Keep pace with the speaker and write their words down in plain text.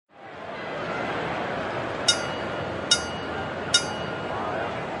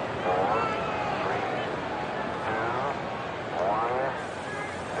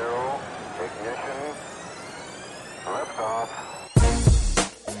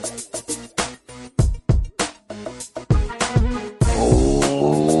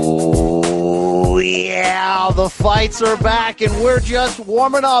fights are back, and we're just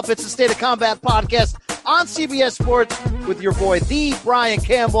warming up. It's the State of Combat podcast on CBS Sports with your boy, the Brian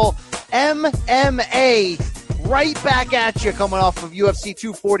Campbell. MMA right back at you, coming off of UFC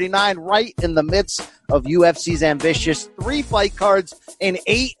 249, right in the midst of UFC's ambitious 3 fight cards and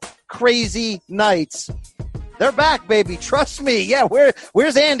 8 crazy nights. They're back, baby. Trust me. Yeah,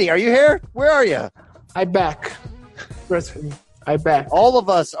 where's Andy? Are you here? Where are you? I'm back. I'm back. All of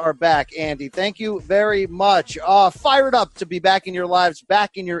us are back, Andy. Thank you very much. Fired up to be back in your lives,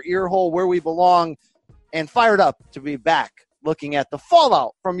 back in your ear hole where we belong, and fired up to be back looking at the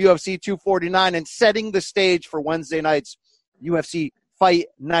fallout from UFC 249 and setting the stage for Wednesday night's UFC Fight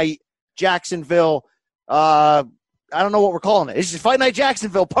Night Jacksonville. I don't know what we're calling it. It's just Fight Night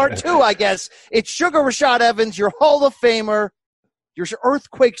Jacksonville Part 2, I guess. It's Sugar Rashad Evans, your Hall of Famer, your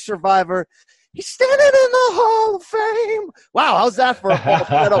earthquake survivor. He's standing in the Hall of Fame. Wow, how's that for a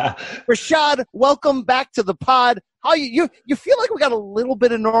falsetto? Rashad, welcome back to the pod. How you feel like we got a little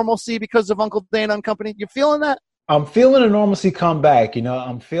bit of normalcy because of Uncle Dana and company? You feeling that? I'm feeling a normalcy come back.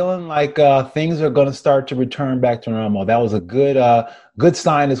 I'm feeling like things are going to start to return back to normal. That was a good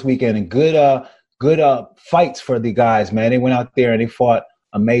sign this weekend, and good fights for the guys, man. They went out there and they fought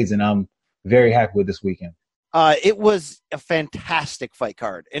amazing. I'm very happy with this weekend. It was a fantastic fight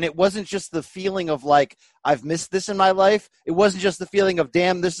card, and it wasn't just the feeling of like, I've missed this in my life. It wasn't just the feeling of,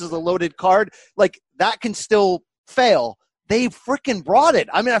 damn, this is a loaded card. Like, that can still fail. They freaking brought it.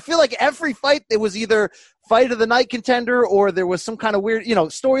 I mean, I feel like every fight, there was either fight of the night contender or there was some kind of weird,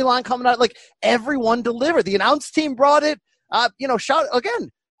 storyline coming out. Like, everyone delivered. The announce team brought it. Shout again.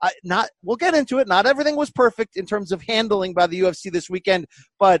 We'll get into it. Not everything was perfect in terms of handling by the UFC this weekend,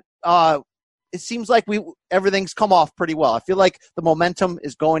 but it seems like everything's come off pretty well. I feel like the momentum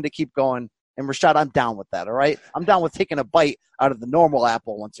is going to keep going. And Rashad, I'm down with that, all right? I'm down with taking a bite out of the normal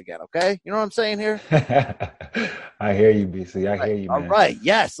apple once again, okay? You know what I'm saying here? I hear you, BC. I hear you, man. All right,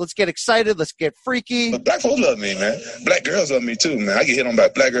 yes. Let's get excited. Let's get freaky. But black folks love me, man. Black girls love me, too, man. I get hit on by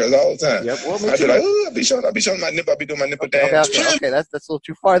black girls all the time. Yep, well, I be like, ooh, I be showing my nipple. I be doing my nipple dance. Okay, that's a little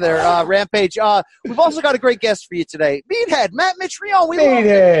too far there. Rampage. We've also got a great guest for you today. Meathead, Matt Mitrione. We love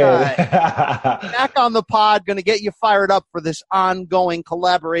this guy. Back on the pod, going to get you fired up for this ongoing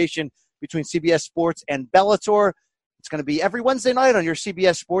collaboration between CBS Sports and Bellator. It's going to be every Wednesday night on your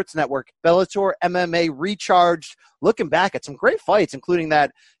CBS Sports Network. Bellator MMA Recharged. Looking back at some great fights, including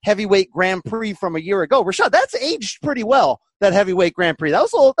that heavyweight Grand Prix from a year ago. Rashad, that's aged pretty well, that heavyweight Grand Prix. That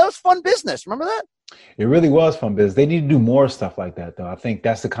was fun business. Remember that? It really was fun business. They need to do more stuff like that, though. I think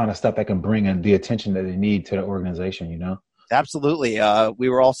that's the kind of stuff that can bring in the attention that they need to the organization, Absolutely. We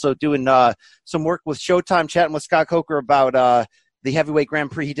were also doing some work with Showtime, chatting with Scott Coker about the heavyweight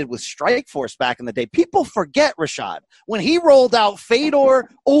Grand Prix he did with Strikeforce back in the day. People forget, Rashad, when he rolled out Fedor,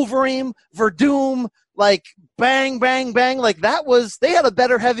 Overeem, Verdum, like bang, bang, bang, like they had a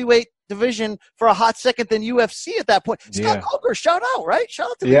better heavyweight division for a hot second than UFC at that point. Scott Coker, shout out, right? Shout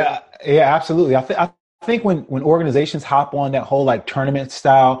out to me. Yeah, absolutely. I think when organizations hop on that whole like tournament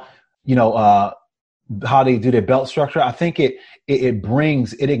style, how they do their belt structure, I think it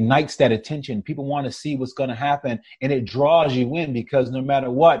ignites that attention. People want to see what's going to happen, and it draws you in because no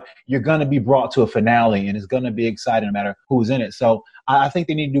matter what, you're going to be brought to a finale, and it's going to be exciting no matter who's in it. So I think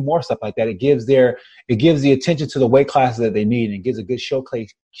they need to do more stuff like that. It gives the attention to the weight classes that they need, and gives a good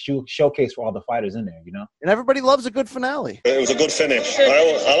showcase for all the fighters in there, And everybody loves a good finale. It was a good finish.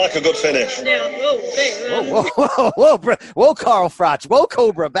 I like a good finish. Whoa, Carl Frotch. Whoa,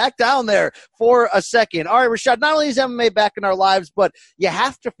 Cobra. Back down there for a second. All right, Rashad, not only is MMA back in our lives, but you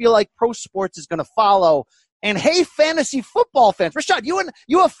have to feel like pro sports is going to follow. And hey, fantasy football fans. Rashad,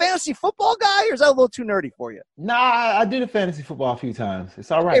 you a fantasy football guy, or is that a little too nerdy for you? Nah, I did a fantasy football a few times.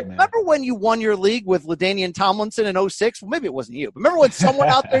 It's all right, man. Remember when you won your league with LaDainian Tomlinson in 2006? Well, maybe it wasn't you. But remember when someone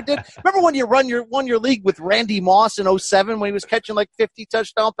out there did? Remember when you won your league with Randy Moss in 2007 when he was catching like 50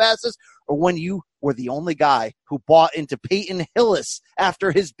 touchdown passes? Or when you were the only guy who bought into Peyton Hillis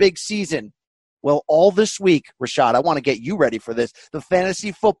after his big season? Well, all this week, Rashad, I want to get you ready for this. The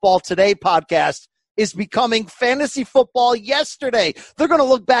Fantasy Football Today podcast is becoming Fantasy Football Yesterday. They're going to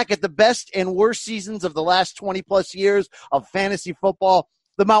look back at the best and worst seasons of the last 20-plus years of fantasy football,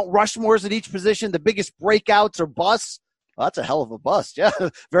 the Mount Rushmores at each position, the biggest breakouts or busts. Well, that's a hell of a bust. Yeah,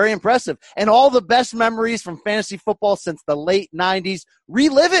 very impressive. And all the best memories from fantasy football since the late 90s.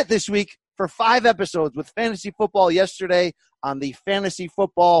 Relive it this week for 5 episodes with Fantasy Football Yesterday on the Fantasy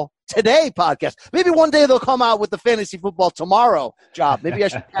Football Today podcast. Maybe one day they'll come out with the Fantasy Football Tomorrow job. Maybe I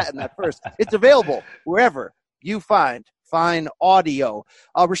should patent that first. It's available wherever you find fine audio.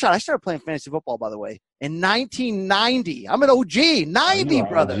 Rashad, I started playing fantasy football, by the way, in 1990. I'm an OG, 90,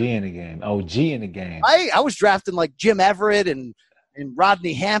 brother. OG in the game. OG in the game. I was drafting like Jim Everett and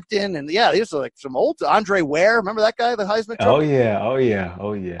Rodney Hampton, and these are like some old Andre Ware. Remember that guy, the Heisman Trophy? Oh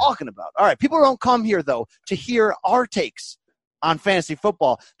yeah. Talking about. All right, people don't come here though to hear our takes on fantasy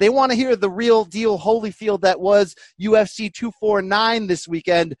football. They want to hear the real deal Holyfield that was UFC 249 this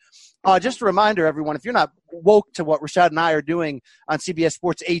weekend. Just a reminder, everyone, if you're not woke to what Rashad and I are doing on CBS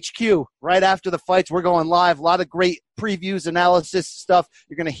Sports HQ, right after the fights, we're going live. A lot of great previews, analysis stuff.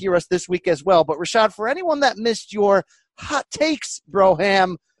 You're going to hear us this week as well. But Rashad, for anyone that missed your hot takes,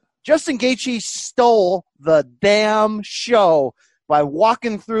 Broham, Justin Gaethje stole the damn show by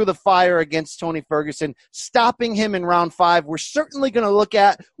walking through the fire against Tony Ferguson, stopping him in round 5. We're certainly going to look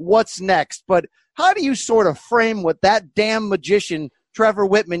at what's next. But how do you sort of frame what that damn magician, Trevor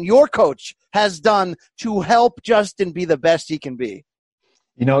Whitman, your coach, has done to help Justin be the best he can be?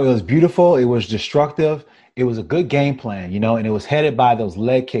 It was beautiful. It was destructive. It was a good game plan, and it was headed by those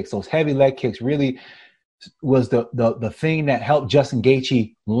leg kicks. Those heavy leg kicks really was the thing that helped Justin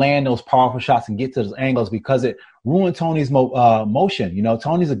Gaethje land those powerful shots and get to those angles, because it ruined Tony's motion.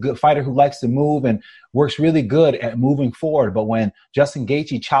 Tony's a good fighter who likes to move and works really good at moving forward. But when Justin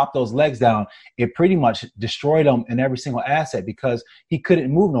Gaethje chopped those legs down, it pretty much destroyed him in every single asset, because he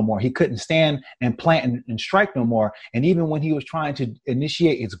couldn't move no more. He couldn't stand and plant and strike no more. And even when he was trying to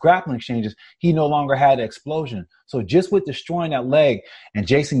initiate his grappling exchanges, he no longer had an explosion. So just with destroying that leg, and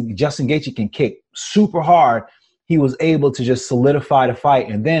Justin Gaethje can kick super hard, he was able to just solidify the fight.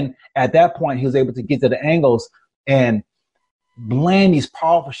 And then at that point, he was able to get to the angles and land these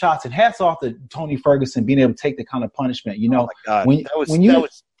powerful shots. And hats off to Tony Ferguson being able to take the kind of punishment. Oh my God.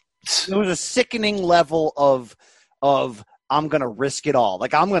 It was a sickening level of I'm gonna risk it all.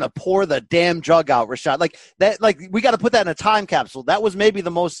 Like, I'm gonna pour the damn jug out, Rashad. Like that. Like, we got to put that in a time capsule. That was maybe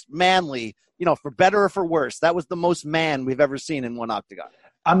the most manly, for better or for worse. That was the most man we've ever seen in one octagon.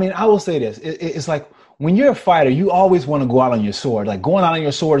 I mean, I will say this. It's like, when you're a fighter, you always want to go out on your sword. Like, going out on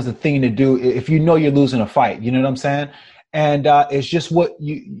your sword is the thing to do if you know you're losing a fight. You know what I'm saying? And it's just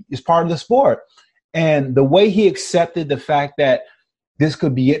it's part of the sport. And the way he accepted the fact that this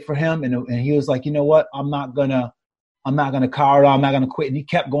could be it for him, and he was like, you know what? I'm not gonna cower down. I'm not gonna quit. And he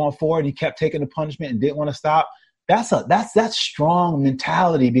kept going forward. He kept taking the punishment and didn't want to stop. That's strong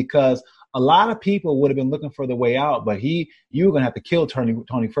mentality, because a lot of people would have been looking for the way out, but you were going to have to kill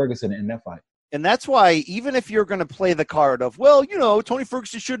Tony Ferguson in that fight. And that's why, even if you're going to play the card of, well, Tony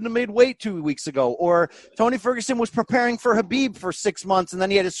Ferguson shouldn't have made weight 2 weeks ago, or Tony Ferguson was preparing for Khabib for 6 months and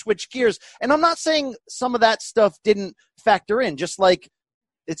then he had to switch gears. And I'm not saying some of that stuff didn't factor in, just like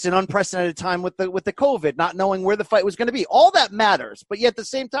it's an unprecedented time with the COVID, not knowing where the fight was going to be. All that matters. But yet at the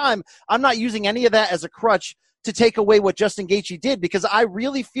same time, I'm not using any of that as a crutch to take away what Justin Gaethje did, because I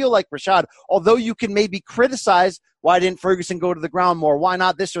really feel like, Rashad, although you can maybe criticize why didn't Ferguson go to the ground more, why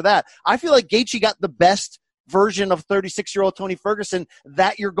not this or that, I feel like Gaethje got the best version of 36-year-old Tony Ferguson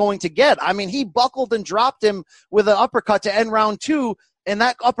that you're going to get. I mean, he buckled and dropped him with an uppercut to end round 2, and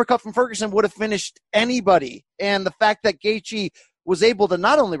that uppercut from Ferguson would have finished anybody. And the fact that Gaethje was able to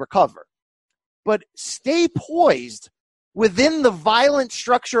not only recover, but stay poised within the violent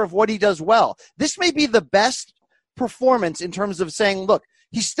structure of what he does well. This may be the best performance in terms of saying, look,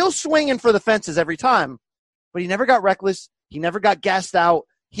 he's still swinging for the fences every time, but he never got reckless. He never got gassed out.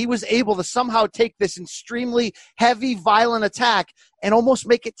 He was able to somehow take this extremely heavy, violent attack and almost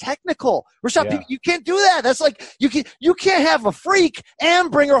make it technical. Rashad, you can't do that. That's like, you can't have a freak and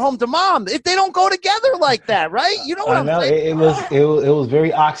bring her home to mom if they don't go together like that, right? You know what I'm saying? It was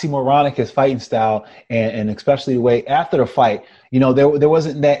very oxymoronic, his fighting style, and especially the way after the fight, there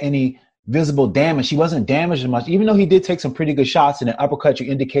wasn't that any visible damage. He wasn't damaged as much, even though he did take some pretty good shots, and the uppercut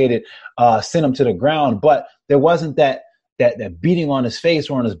you indicated sent him to the ground, but there wasn't that beating on his face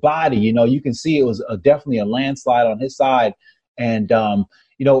or on his body. You can see it was definitely a landslide on his side. And,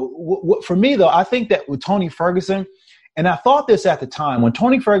 for me, though, I think that with Tony Ferguson, and I thought this at the time, when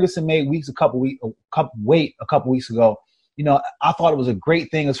Tony Ferguson made a couple weeks ago, I thought it was a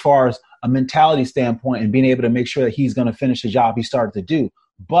great thing as far as a mentality standpoint and being able to make sure that he's going to finish the job he started to do.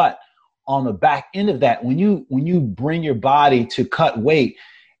 But on the back end of that, when you bring your body to cut weight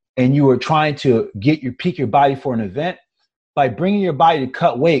and you are trying to peak your body for an event, by bringing your body to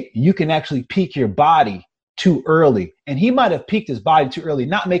cut weight, you can actually peak your body too early. And he might have peaked his body too early,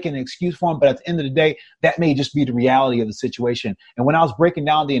 not making an excuse for him, but at the end of the day, that may just be the reality of the situation. And when I was breaking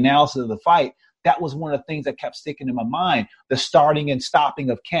down the analysis of the fight, that was one of the things that kept sticking in my mind, the starting and stopping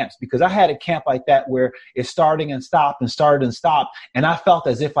of camps, because I had a camp like that where it's starting and stopped and started and stopped. And I felt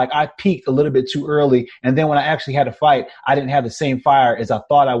as if like I peaked a little bit too early. And then when I actually had to fight, I didn't have the same fire as I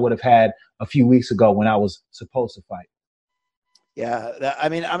thought I would have had a few weeks ago when I was supposed to fight. Yeah, I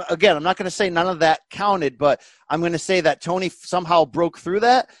mean, I'm not going to say none of that counted, but I'm going to say that Tony somehow broke through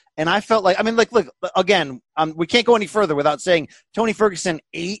that. And I felt like, I mean, like, look, again, we can't go any further without saying Tony Ferguson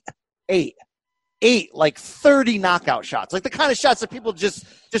ate like 30 knockout shots, like the kind of shots that people just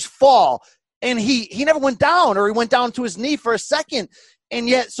fall. And he never went down, or he went down to his knee for a second. And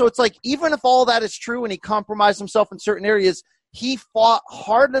yet, so it's like, even if all that is true and he compromised himself in certain areas, he fought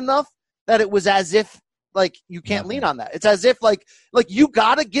hard enough that it was as if, like, you can't lean on that. It's as if like you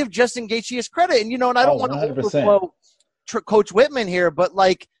got to give Justin Gaethje his credit. And, and I don't want to overflow Coach Whitman here, but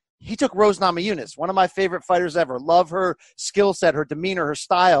like, he took Rose Namajunas, one of my favorite fighters ever. Love her skill set, her demeanor, her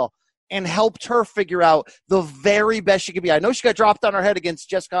style, and helped her figure out the very best she could be. I know she got dropped on her head against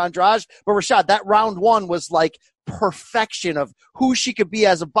Jessica Andrade, but Rashad, that round one was like perfection of who she could be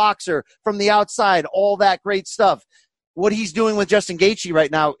as a boxer from the outside, all that great stuff. What he's doing with Justin Gaethje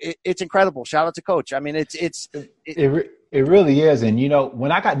right now, it's incredible. Shout out to Coach. I mean, it really is. And,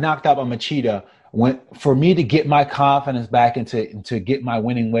 when I got knocked out by Machida, for me to get my confidence back and to get my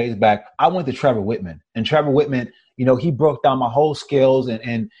winning ways back, I went to Trevor Whitman. And Trevor Whitman, he broke down my whole skills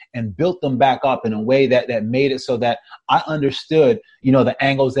and built them back up in a way that made it so that I understood, the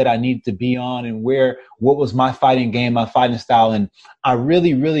angles that I needed to be on and what was my fighting game, my fighting style. And I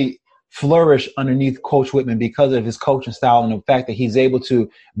really, really flourish underneath Coach Whitman because of his coaching style and the fact that he's able to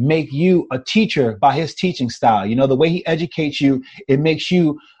make you a teacher by his teaching style. The way he educates you, it makes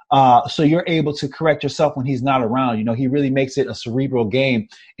you so you're able to correct yourself when he's not around. He really makes it a cerebral game,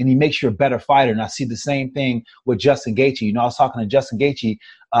 and he makes you a better fighter. And I see the same thing with Justin Gaethje. I was talking to Justin Gaethje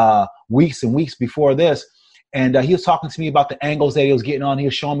weeks and weeks before this, and he was talking to me about the angles that he was getting on. He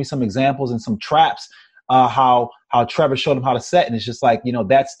was showing me some examples and some traps, how Trevor showed him how to set. And it's just like,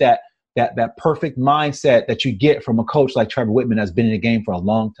 that's that perfect mindset that you get from a coach like Trevor Whitman that's been in the game for a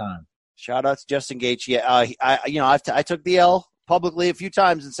long time. Shout out to Justin Gaethje. I took the L publicly a few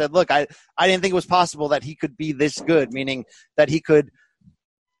times and said, look, I didn't think it was possible that he could be this good, meaning that he could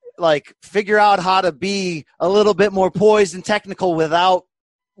like figure out how to be a little bit more poised and technical without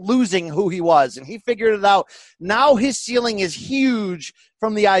losing who he was. And he figured it out. Now his ceiling is huge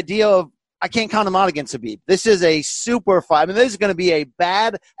from the idea of, I can't count him out against Khabib. This is a super fight. I mean, this is going to be a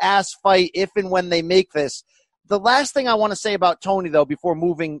bad-ass fight if and when they make this. The last thing I want to say about Tony, though, before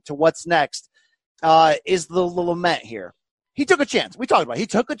moving to what's next, is the lament here. He took a chance. We talked about it. He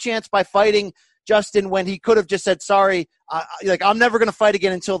took a chance by fighting Justin when he could have just said, sorry, I'm never going to fight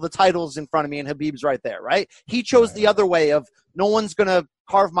again until the title's in front of me and Khabib's right there, right? He chose the other way of, no one's going to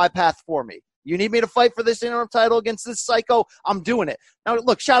carve my path for me. You need me to fight for this interim title against this psycho? I'm doing it. Now,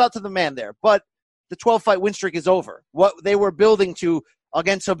 look, shout out to the man there, but the 12-fight win streak is over. What they were building to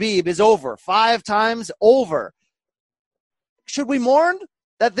against Khabib is over. 5 times over. Should we mourn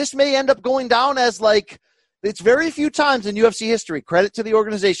that this may end up going down as like, it's very few times in UFC history, credit to the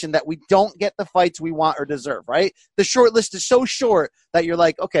organization, that we don't get the fights we want or deserve, right? The short list is so short that you're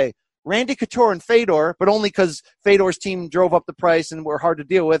like, okay, Randy Couture and Fedor, but only because Fedor's team drove up the price and were hard to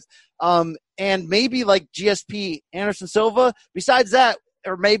deal with. And maybe like GSP Anderson Silva. Besides that,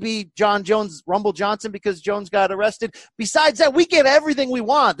 or maybe John Jones, Rumble Johnson, because Jones got arrested. Besides that, we get everything we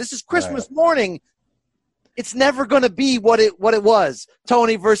want. This is Christmas morning. It's never going to be what it was.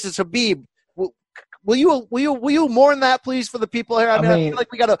 Tony versus Khabib. Will you mourn that, please, for the people here? I mean, I feel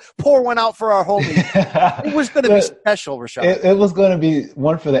like we got to pour one out for our homies. It was going to be special, Rashad. It was going to be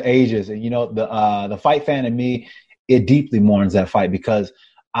one for the ages. And, the fight fan in me, it deeply mourns that fight because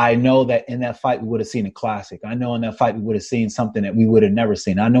I know that in that fight we would have seen a classic. I know in that fight we would have seen something that we would have never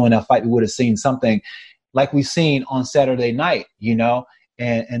seen. I know in that fight we would have seen something like we've seen on Saturday night,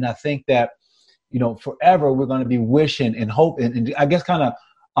 And I think that, forever we're going to be wishing and hoping and I guess kind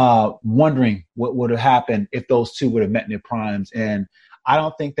of wondering what would have happened if those two would have met in their primes. And I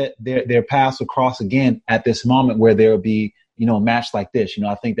don't think that their paths will cross again at this moment where there will be, a match like this.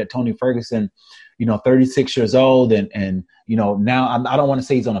 I think that Tony Ferguson, 36 years old and now I don't want to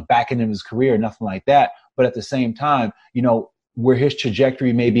say he's on the back end of his career or nothing like that. But at the same time, where his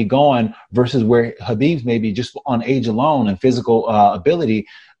trajectory may be going versus where Khabib's may be just on age alone and physical ability,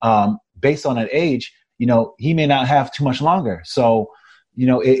 based on that age, he may not have too much longer. So,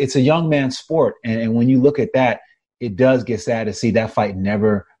 it's a young man's sport. And when you look at that, it does get sad to see that fight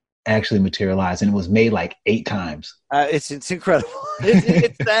never actually materialized, and it was made like 8 times. It's incredible.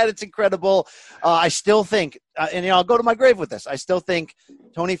 It's that. It's incredible. I still think, and I'll go to my grave with this. I still think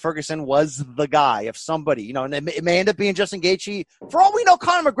Tony Ferguson was the guy. If somebody, and it may end up being Justin Gaethje. For all we know,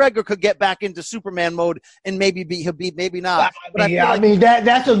 Conor McGregor could get back into Superman mode and maybe be Habib, maybe not. But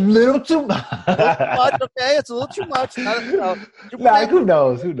that's a little too much. Okay, it's a little too much. Who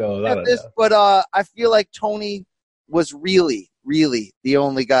knows? Who knows? I don't know. But I feel like Tony was really the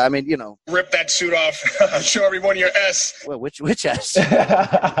only guy. I mean, rip that suit off. Show everyone your S. Well, which S?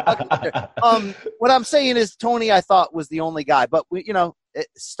 What I'm saying is Tony, I thought, was the only guy. But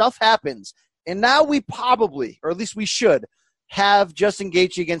stuff happens, and now we probably, or at least we should, have Justin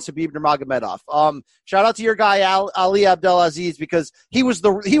Gaethje against Habib Nurmagomedov. Shout out to your guy Ali Abdelaziz, because he was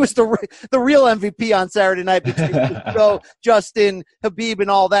the real MVP on Saturday night between Justin, Habib,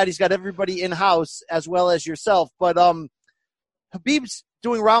 and all that. He's got everybody in house as well as yourself. But Habib's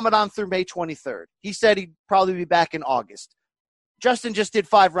doing Ramadan through May 23rd. He said he'd probably be back in August. Justin just did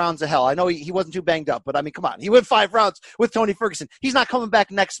 5 rounds of hell. I know he wasn't too banged up, but I mean, come on. He went 5 rounds with Tony Ferguson. He's not coming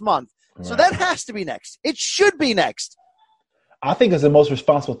back next month. Right. So that has to be next. It should be next. I think it's the most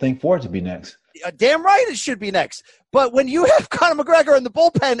responsible thing for it to be next. Damn right it should be next. But when you have Conor McGregor in the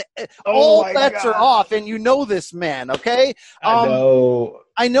bullpen, all bets are off, and you know this man, okay? I know.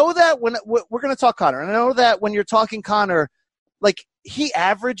 I know that when we're going to talk Conor, and I know that when you're talking Conor, like he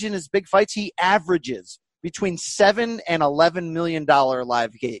average in his big fights, he averages between $7 and $11 million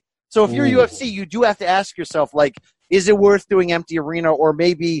live gate. So if you're UFC, you do have to ask yourself, like, is it worth doing empty arena, or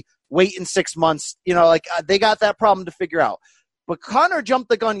maybe wait in 6 months? They got that problem to figure out. But Conor jumped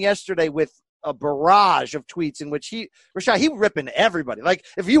the gun yesterday with a barrage of tweets in which Rashad, he ripping everybody. Like,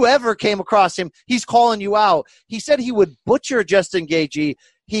 if you ever came across him, he's calling you out. He said he would butcher Justin Gaethje.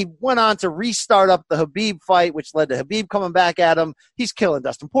 He went on to restart up the Habib fight, which led to Habib coming back at him. He's killing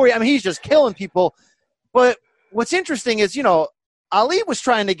Dustin Poirier. I mean, he's just killing people. But what's interesting is, Ali was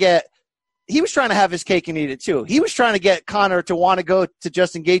trying to have his cake and eat it too. He was trying to get Conor to want to go to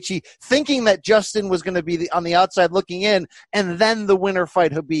Justin Gaethje, thinking that Justin was going to be on the outside looking in, and then the winner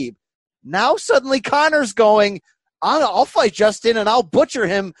fight Habib. Now suddenly Conor's going, I'll fight Justin and I'll butcher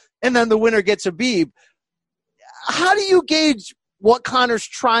him, and then the winner gets Habib. How do you gauge what Conor's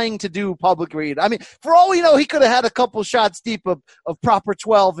trying to do publicly? I mean, for all we know, he could have had a couple shots deep of proper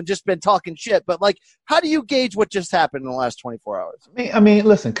 12 and just been talking shit. But, how do you gauge what just happened in the last 24 hours? I mean,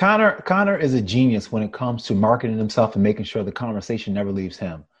 listen, Conor is a genius when it comes to marketing himself and making sure the conversation never leaves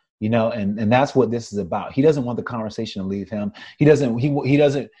him. And that's what this is about. He doesn't want the conversation to leave him. He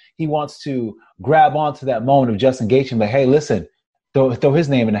wants to grab onto that moment of Justin Gaethje and be like, hey, listen, throw his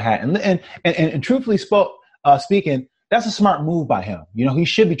name in the hat. And truthfully speaking, that's a smart move by him. He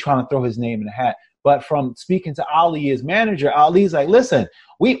should be trying to throw his name in the hat. But from speaking to Ali, his manager, Ali's like, listen,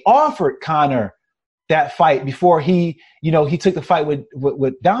 we offered Conor that fight before he took the fight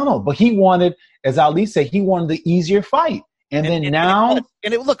with Donald. But he wanted, as Ali said, he wanted the easier fight.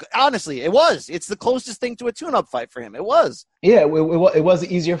 Look, honestly, it was. It's the closest thing to a tune-up fight for him. It was. Yeah, it was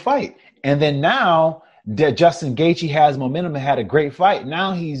an easier fight. And then now that Justin Gaethje has momentum and had a great fight,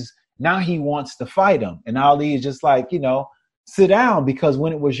 now he wants to fight him. And Ali is just like, sit down, because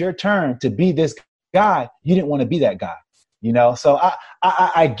when it was your turn to be this guy, you didn't want to be that guy. So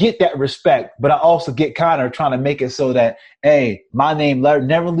I get that respect, but I also get Conor trying to make it so that, hey, my name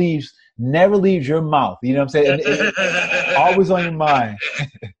never leaves your mouth. You know what I'm saying? Always on your mind.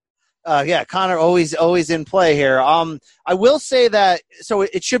 Conor always in play here. I will say that, so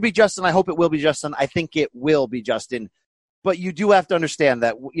it should be Justin. I hope it will be Justin. I think it will be Justin. But you do have to understand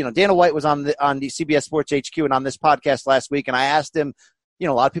that, Dana White was on the CBS Sports HQ and on this podcast last week, and I asked him, a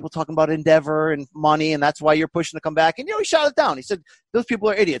lot of people talking about Endeavor and money, and that's why you're pushing to come back. And, he shot it down. He said, those people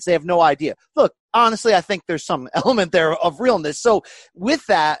are idiots. They have no idea. Look, honestly, I think there's some element there of realness. So with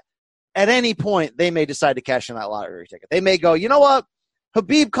that, at any point, they may decide to cash in that lottery ticket. They may go, you know what?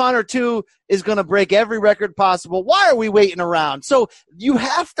 Habib Conor 2 is going to break every record possible. Why are we waiting around? So you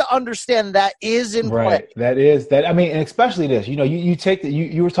have to understand that is in play. That is that. I mean, and especially this, you take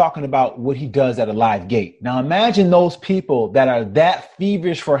you were talking about what he does at a live gate. Now imagine those people that are that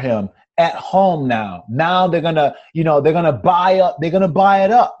feverish for him at home now. Now they're going to buy it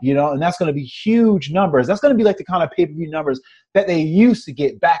up, and that's going to be huge numbers. That's going to be like the kind of pay-per-view numbers that they used to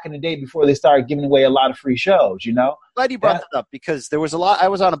get back in the day before they started giving away a lot of free shows, Glad you brought that up, because there was a lot. I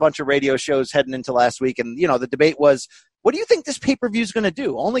was on a bunch of radio shows heading into last week, and, the debate was, what do you think this pay-per-view is going to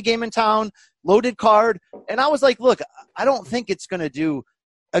do? Only game in town, loaded card. And I was like, look, I don't think it's going to do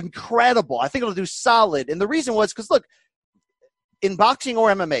incredible. I think it'll do solid. And the reason was because, look, in boxing or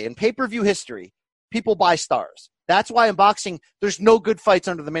MMA, in pay-per-view history, people buy stars. That's why in boxing, there's no good fights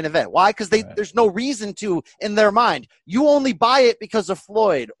under the main event. Why? Because there's no reason to in their mind. You only buy it because of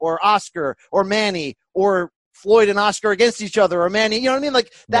Floyd or Oscar or Manny or Floyd and Oscar against each other or Manny. You know what I mean?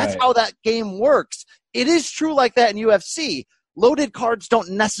 Like, that's how that game works. It is true like that in UFC. Loaded cards don't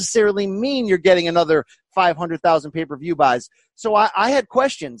necessarily mean you're getting another 500,000 pay-per-view buys. So I had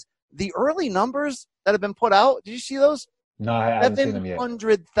questions. The early numbers that have been put out, did you see those? No, I haven't seen them yet.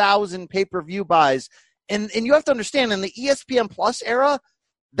 700,000 pay-per-view buys. And you have to understand, in the ESPN Plus era,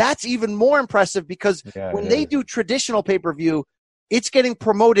 that's even more impressive because when they do traditional pay-per-view, it's getting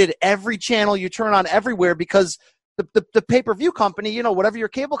promoted every channel you turn on everywhere because the pay-per-view company, you know, whatever your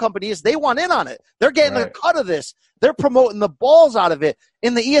cable company is, they want in on it. They're getting a cut of this. They're promoting the balls out of it.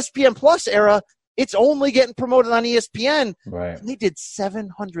 In the ESPN Plus era, it's only getting promoted on ESPN. Right. And they did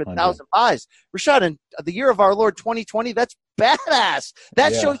 700,000 buys. Rashad, in the year of our Lord 2020, that's badass.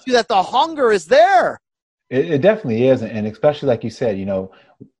 That shows you that the hunger is there. It definitely is. And especially like you said, you know,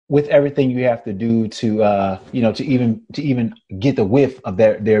 with everything you have to do to, you know, to even get the whiff of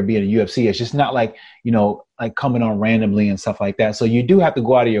there being a UFC, it's just not like, you know, like coming on randomly and stuff like that. So you do have to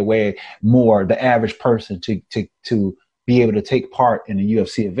go out of your way more, the average person, to be able to take part in a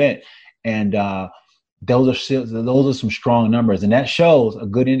UFC event. And those are some strong numbers. And that shows a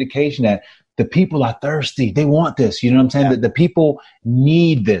good indication that the people are thirsty. They want this. You know what I'm saying? That the people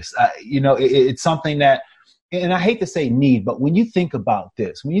need this. You know, it's something that, and I hate to say need, but when you think about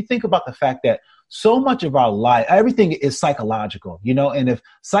this, when you think about the fact that so much of our life, everything is psychological, you know, and if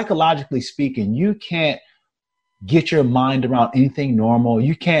psychologically speaking, you can't get your mind around anything normal,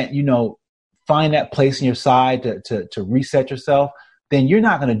 you can't, you know, find that place in your side to reset yourself, then you're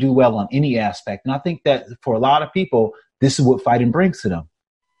not going to do well on any aspect. And I think that for a lot of people, this is what fighting brings to them.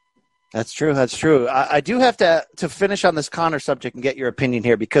 That's true. That's true. I do have to finish on this Conor subject and get your opinion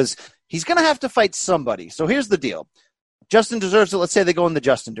here because he's going to have to fight somebody. So here's the deal. Justin deserves it. Let's say they go in the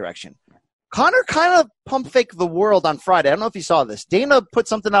Justin direction. Conor kind of pump fake the world on Friday. I don't know if you saw this. Dana put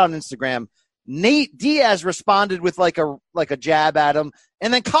something out on Instagram. Nate Diaz responded with like a jab at him.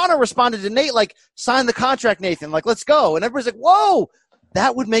 And then Conor responded to Nate like, sign the contract, Nathan. Like, let's go. And everybody's like, whoa,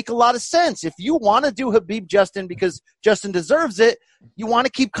 that would make a lot of sense. If you want to do Khabib Justin because Justin deserves it, you want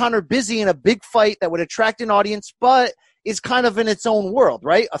to keep Conor busy in a big fight that would attract an audience, but is kind of in its own world,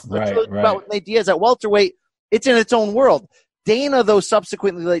 right? About Nate Diaz at welterweight, it's in its own world. Dana, though,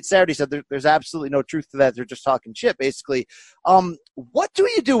 subsequently late Saturday said there's absolutely no truth to that. They're just talking shit, basically. What do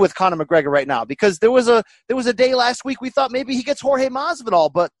you do with Conor McGregor right now? Because there was a day last week we thought maybe he gets Jorge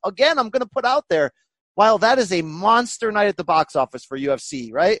Masvidal, but again, I'm going to put out there, while that is a monster night at the box office for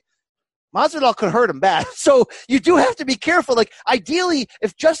UFC, right? Masvidal could hurt him bad. So you do have to be careful. Like, ideally,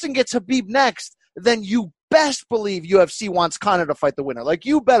 if Justin gets Khabib next, then you best believe UFC wants Conor to fight the winner. Like,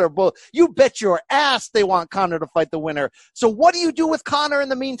 you bet your ass they want Conor to fight the winner. So what do you do with Conor in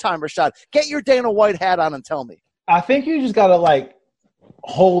the meantime, Rashad? Get your Dana White hat on and tell me. I think you just got to, like,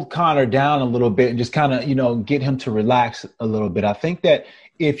 hold Conor down a little bit and just kind of, you know, get him to relax a little bit. I think that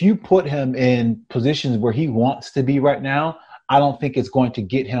if you put him in positions where he wants to be right now, I don't think it's going to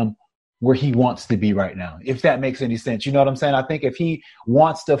get him where he wants to be right now, if that makes any sense. You know what I'm saying? I think if he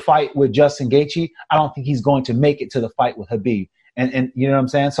wants to fight with Justin Gaethje, I don't think he's going to make it to the fight with Khabib. And you know what I'm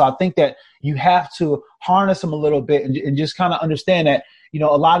saying? So I think that you have to harness him a little bit and just kind of understand that, you know,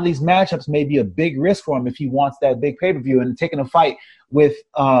 a lot of these matchups may be a big risk for him if he wants that big pay-per-view. And taking a fight with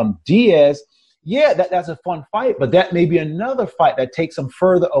Diaz, that's a fun fight, but that may be another fight that takes him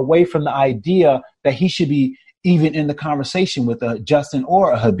further away from the idea that he should be even in the conversation with a Justin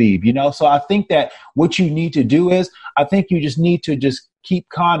or a Khabib, you know? So I think that what you need to do is, I think you just need to just keep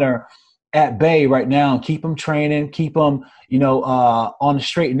Conor at bay right now, keep him training, keep him, you know, on the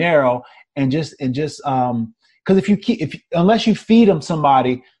straight and narrow, and just, because unless you feed him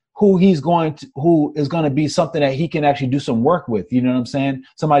somebody who is going to be something that he can actually do some work with. You know what I'm saying?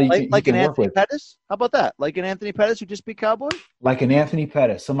 Somebody like he can an work Anthony with. Pettis? How about that? Like an Anthony Pettis who just beat Cowboy? Like an Anthony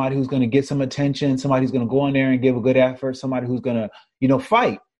Pettis, somebody who's going to get some attention, somebody who's going to go in there and give a good effort, somebody who's going to, you know,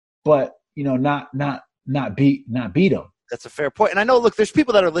 fight, but, you know, not beat him. That's a fair point. And I know, look, there's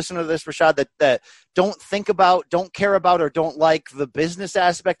people that are listening to this, Rashad, that don't think about, don't care about, or don't like the business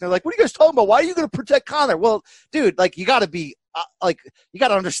aspect. They're like, what are you guys talking about? Why are you going to protect Conor? Well, dude, like, you got to be you got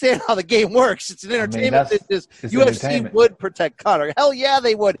to understand how the game works. It's an entertainment business. UFC would protect Conor. Hell yeah,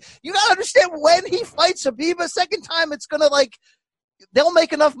 they would. You got to understand, when he fights Khabib a second time, it's going to, like, they'll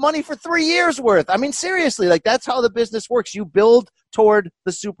make enough money for 3 years worth. I mean, seriously, like, that's how the business works. You build toward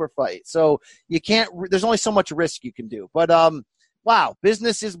the super fight. So you can't, there's only so much risk you can do. But, wow,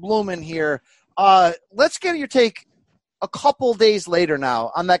 business is blooming here. Let's get your take. a couple days later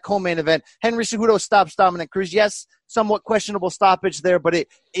now on that co-main event, Henry Cejudo stops Dominic Cruz. Yes, somewhat questionable stoppage there, but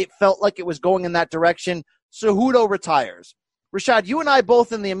it felt like it was going in that direction. Cejudo retires. Rashad, you and I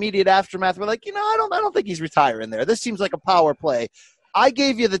both in the immediate aftermath were like, I don't think he's retiring there. This seems like a power play. I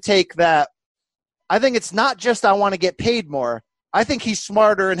gave you the take that I think it's not just I want to get paid more. I think he's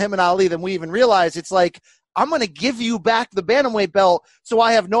smarter in him and Ali than we even realize. It's like, I'm going to give you back the bantamweight belt so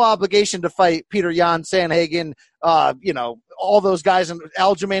I have no obligation to fight Peter Yan, Sanhagen, all those guys, and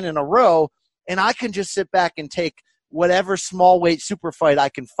Aljamain in a row, and I can just sit back and take whatever small weight super fight I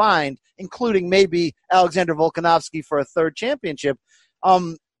can find, including maybe Alexander Volkanovski for a third championship.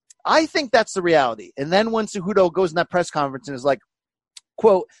 I think that's the reality. And then when Cejudo goes in that press conference and is like,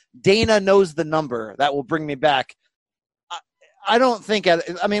 quote, Dana knows the number that will bring me back. I don't think,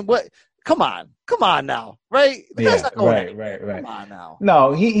 what? Come on now, right? Right. Come on now.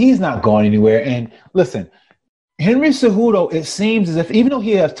 No, he's not going anywhere. And listen, Henry Cejudo, it seems as if even though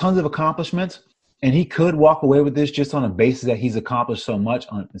he has tons of accomplishments and he could walk away with this just on a basis that he's accomplished so much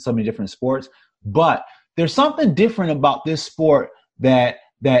in so many different sports, but there's something different about this sport that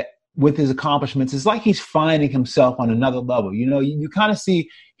with his accomplishments, it's like he's finding himself on another level. You kind of see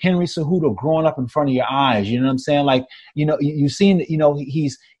Henry Cejudo growing up in front of your eyes. You know what I'm saying? Like, you've seen,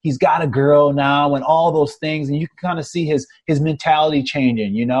 he's got a girl now and all those things, and you can kind of see his mentality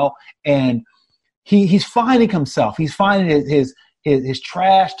changing, and he's finding himself. He's finding his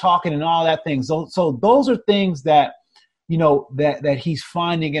trash talking and all that thing. So those are things that, that he's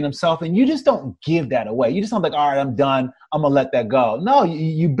finding in himself, and you just don't give that away. You just don't like, all right, I'm done. I'm going to let that go. No,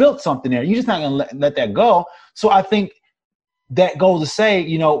 you built something there. You're just not going to let that go. So I think that goes to say,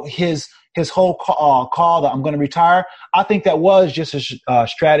 his whole call that I'm going to retire, I think that was just a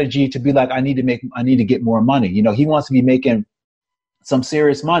strategy to be like, I need to get more money. He wants to be making some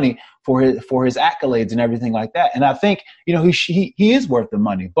serious money for his accolades and everything like that. And I think, he is worth the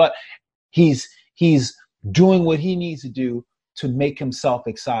money, but he's doing what he needs to do to make himself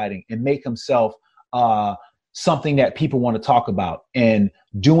exciting and make himself something that people want to talk about, and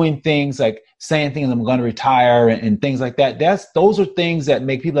doing things like saying things, I'm going to retire and things like that. Those are things that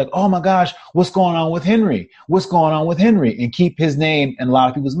make people like, oh my gosh, what's going on with Henry? What's going on with Henry? And keep his name in a lot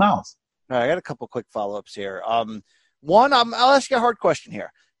of people's mouths. All right, I got a couple quick follow-ups here. One, I'll ask you a hard question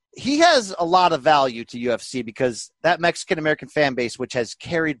here. He has a lot of value to UFC because that Mexican-American fan base, which has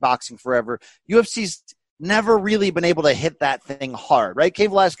carried boxing forever, UFC's never really been able to hit that thing hard, right? Cain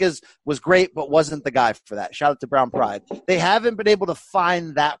Velasquez was great, but wasn't the guy for that. Shout out to Brown Pride. They haven't been able to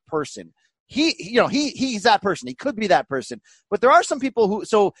find that person. He's that person. He could be that person. But there are some people who,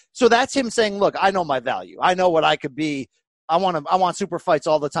 so that's him saying, look, I know my value. I know what I could be. I want super fights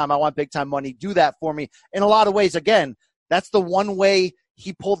all the time. I want big time money. Do that for me. In a lot of ways, again, that's the one way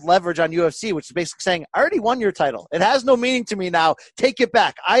he pulled leverage on UFC, which is basically saying, I already won your title. It has no meaning to me now. Take it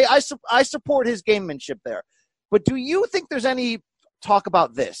back. I support his gamemanship there. But do you think there's any talk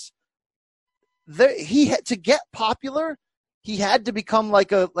about this? He had to get popular. He had to become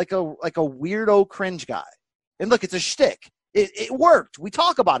like a weirdo cringe guy. And look, it's a shtick. It worked. We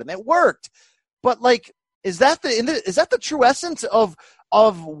talk about him. It worked. But is that the true essence of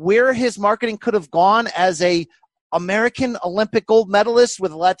where his marketing could have gone as a American Olympic gold medalist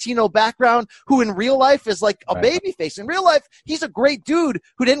with a Latino background who in real life is like a baby face. In real life, he's a great dude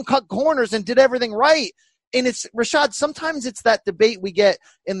who didn't cut corners and did everything right. And it's, Rashad, sometimes it's that debate we get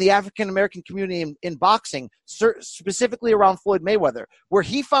in the African-American community in boxing, specifically around Floyd Mayweather, where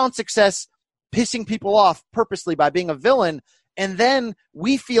he found success pissing people off purposely by being a villain. And then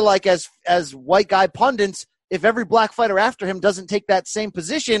we feel like as white guy pundits, if every black fighter after him doesn't take that same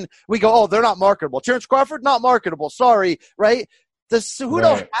position, we go, oh, they're not marketable. Terrence Crawford, not marketable. Sorry, right? Does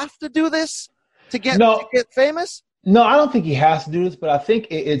Cejudo have to do this to get famous? No, I don't think he has to do this, but I think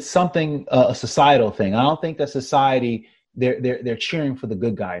it's something a societal thing. I don't think that society they're cheering for the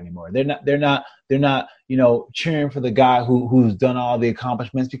good guy anymore. They're not cheering for the guy who's done all the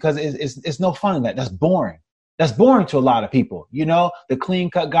accomplishments, because it's no fun in that. That's boring. That's boring to a lot of people. The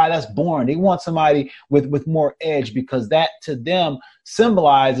clean-cut guy, that's boring. They want somebody with more edge, because that to them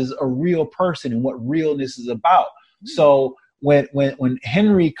symbolizes a real person and what realness is about. So when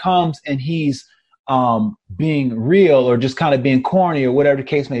Henry comes and he's being real or just kind of being corny or whatever the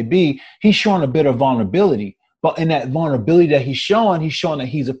case may be, he's showing a bit of vulnerability. But in that vulnerability that he's showing that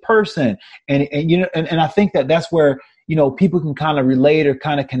he's a person. And I think that's where, people can kind of relate or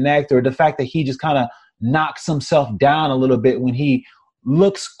kind of connect, or the fact that he just kind of knocks himself down a little bit when he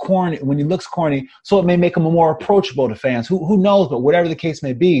looks corny, so it may make him more approachable to fans. Who knows? But whatever the case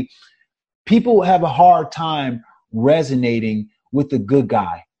may be, people have a hard time resonating with the good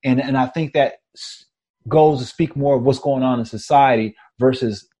guy. And I think that goes to speak more of what's going on in society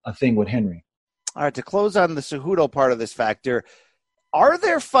versus a thing with Henry. All right, to close on the Cejudo part of this factor, are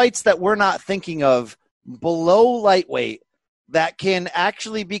there fights that we're not thinking of below lightweight that can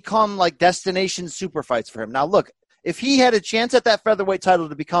actually become like destination super fights for him? Now, look, if he had a chance at that featherweight title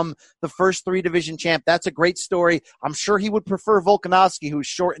to become the first 3-division champ, that's a great story. I'm sure he would prefer Volkanovski, who's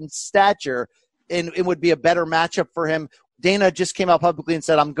short in stature, and it would be a better matchup for him. Dana just came out publicly and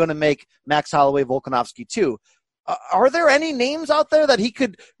said, I'm going to make Max Holloway Volkanovski too. Are there any names out there that he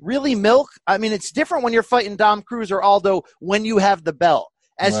could really milk? I mean, it's different when you're fighting Dom Cruz or Aldo when you have the belt.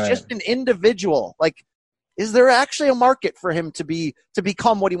 As just an individual, like, is there actually a market for him to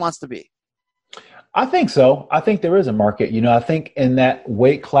become what he wants to be? I think so. I think there is a market. I think in that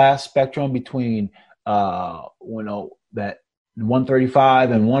weight class spectrum between, that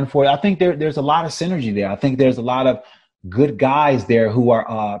 135 and 140, I think there's a lot of synergy there. I think there's a lot of good guys there who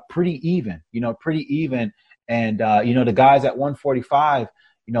are pretty even. And, the guys at 145,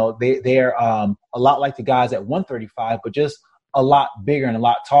 they're a lot like the guys at 135, but just a lot bigger and a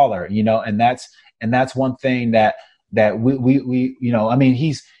lot taller, and that's one thing that we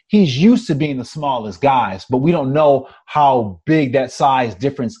he's used to being the smallest guys, but we don't know how big that size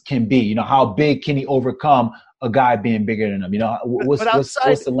difference can be. How big can he overcome a guy being bigger than him? What's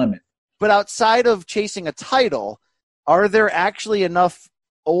the limit? But outside of chasing a title, are there actually enough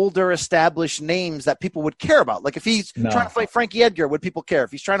older established names that people would care about? Like if he's trying to fight Frankie Edgar, would people care?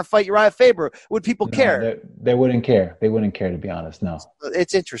 If he's trying to fight Uriah Faber, would people care? They wouldn't care. They wouldn't care, to be honest. No.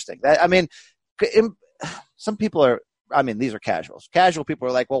 It's interesting. Some people are, these are casuals. Casual people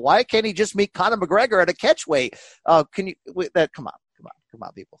are like, well, why can't he just meet Conor McGregor at a catchweight? Come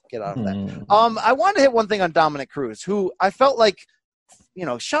on, people, get out of that. I want to hit one thing on Dominic Cruz, who I felt like,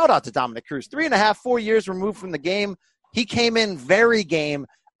 shout out to Dominic Cruz, 3.5, 4 years removed from the game. He came in very game.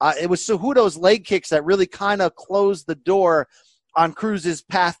 It was Cejudo's leg kicks that really kind of closed the door on Cruz's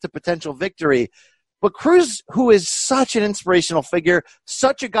path to potential victory. But Cruz, who is such an inspirational figure,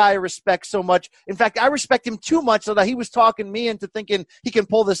 such a guy I respect so much. In fact, I respect him too much so that he was talking me into thinking he can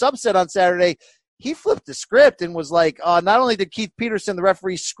pull this upset on Saturday. He flipped the script and was like, not only did Keith Peterson, the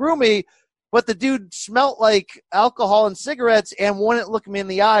referee, screw me, but the dude smelt like alcohol and cigarettes and wouldn't look me in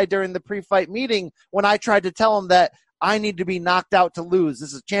the eye during the pre-fight meeting when I tried to tell him that I need to be knocked out to lose.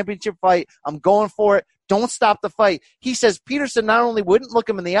 This is a championship fight. I'm going for it. Don't stop the fight. He says Peterson not only wouldn't look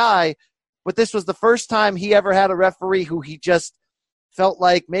him in the eye, but this was the first time he ever had a referee who he just felt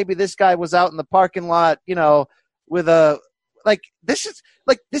like maybe this guy was out in the parking lot, with a this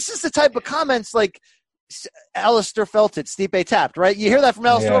is the type of comments like Alistair felt it, Stipe tapped, right? You hear that from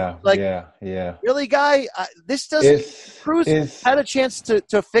Alistair? Yeah. Really, guy? This doesn't. Cruz had a chance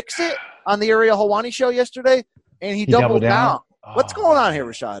to fix it on the Ariel Helwani show yesterday, and he doubled down. What's going on here,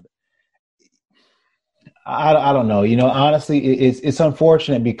 Rashad? I don't know. Honestly, it's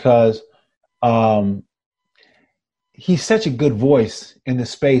unfortunate because he's such a good voice in the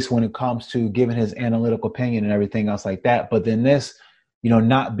space when it comes to giving his analytical opinion and everything else like that. But then this,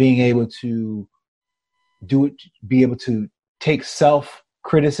 not being able to do it, be able to take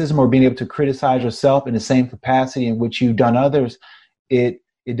self-criticism or being able to criticize yourself in the same capacity in which you've done others, it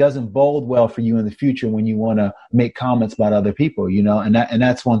doesn't bode well for you in the future when you want to make comments about other people, and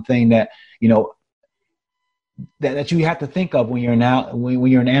that's one thing that, that you have to think of when you're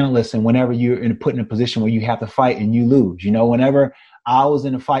an analyst and whenever you're put in a position where you have to fight and you lose. Whenever I was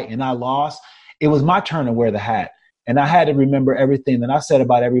in a fight and I lost, it was my turn to wear the hat. And I had to remember everything that I said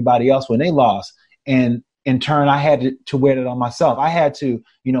about everybody else when they lost. And in turn, I had to wear it on myself. I had to,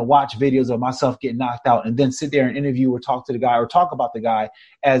 watch videos of myself get knocked out and then sit there and interview or talk to the guy or talk about the guy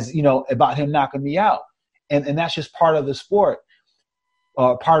as, about him knocking me out. And that's just part of the sport,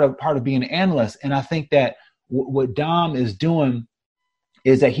 part of being an analyst. And I think that what Dom is doing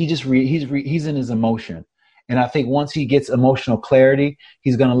is that he's in his emotion. And I think once he gets emotional clarity,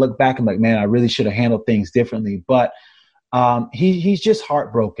 he's going to look back and be like, man, I really should have handled things differently. But he's just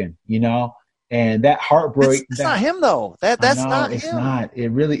heartbroken, and that heartbreak. It's not him though. That's not him. It's not. It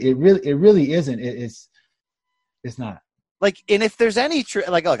really isn't. It's not. And if there's any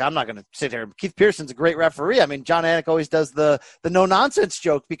look, I'm not going to sit here. Keith Pearson's a great referee. John Anik always does the no nonsense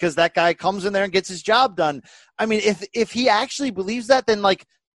joke because that guy comes in there and gets his job done. If he actually believes that, then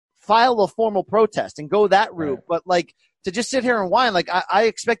file a formal protest and go that route. Right. But to just sit here and whine, I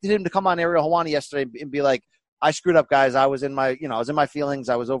expected him to come on Ariel Helwani yesterday and be like, I screwed up, guys. I was in my, I was in my feelings.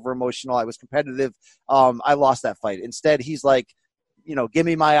 I was over emotional. I was competitive. I lost that fight. Instead, he's like, give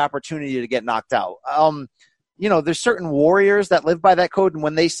me my opportunity to get knocked out. There's certain warriors that live by that code. And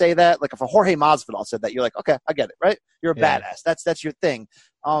when they say that, like if a Jorge Masvidal said that, you're like, okay, I get it, right? You're a badass. That's your thing.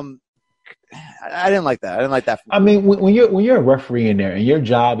 I didn't like that. I didn't like that. I mean, when you're a referee in there and your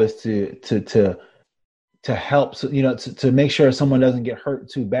job is to help, to make sure someone doesn't get hurt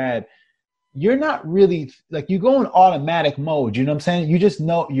too bad, you're not really like, you go in automatic mode. You know what I'm saying? You just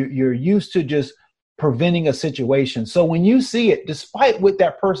know you're used to just preventing a situation. So when you see it, despite what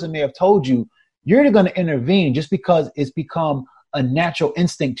that person may have told you, you're going to intervene just because it's become a natural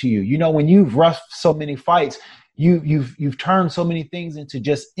instinct to you. You know, when you've rushed so many fights, you've turned so many things into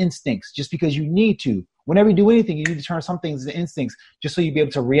just instincts just because you need to. Whenever you do anything, you need to turn some things into instincts just so you'll be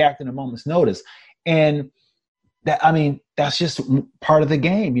able to react in a moment's notice. And that's just part of the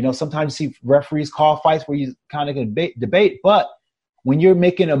game. You know, sometimes you see referees call fights where you kind of debate, but when you're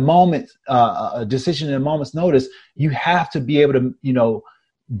making a decision in a moment's notice, you have to be able to,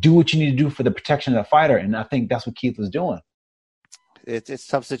 do what you need to do for the protection of the fighter. And I think that's what Keith was doing. It's a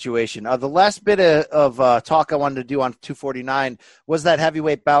tough situation. The last bit of talk I wanted to do on 249 was that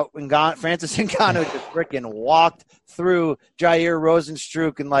heavyweight bout when Francis Ngannou just freaking walked through Jair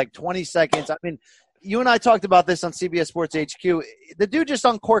Rozenstruik in like 20 seconds. I mean, you and I talked about this on CBS Sports HQ. The dude just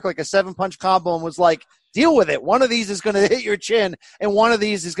uncorked like a 7-punch combo and was like, deal with it. One of these is going to hit your chin, and one of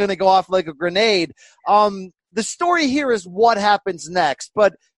these is going to go off like a grenade. The story here is what happens next,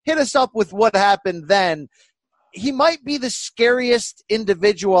 but hit us up with what happened then. He might be the scariest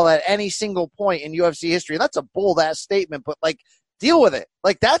individual at any single point in UFC history. That's a bold-ass statement, but, like, deal with it.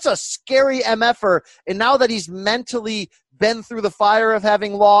 Like, that's a scary MFer, and now that he's mentally been through the fire of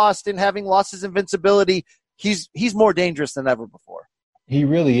having lost his invincibility, he's more dangerous than ever before. He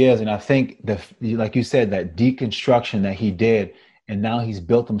really is, and I think, like you said, that deconstruction that he did, and now he's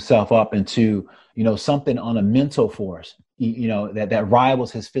built himself up into, something on a mental force, that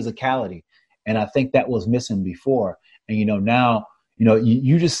rivals his physicality. And I think that was missing before. And, now,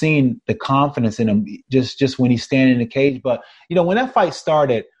 you just seen the confidence in him just when he's standing in the cage. But, when that fight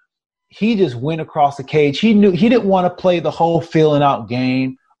started, he just went across the cage. He knew he didn't want to play the whole feeling out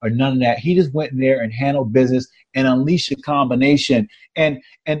game or none of that. He just went in there and handled business and unleashed a combination. And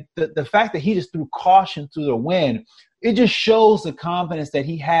the fact that he just threw caution through the wind, it just shows the confidence that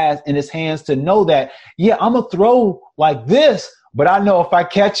he has in his hands to know that, yeah, I'm going to throw like this, but I know if I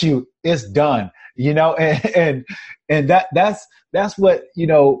catch you, it's done, and that's what,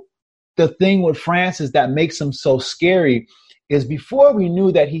 the thing with Francis that makes him so scary is before we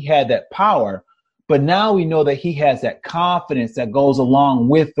knew that he had that power, but now we know that he has that confidence that goes along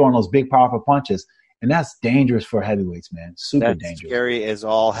with throwing those big, powerful punches. And that's dangerous for heavyweights, man. Super dangerous. Scary as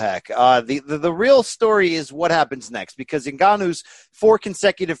all heck. The real story is what happens next, because Ngannou's 4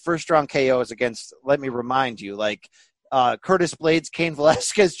 consecutive first-round KOs against, let me remind you, like Curtis Blades, Cain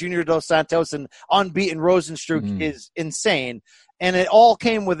Velasquez, Junior Dos Santos, and unbeaten Rozenstruik is insane. And it all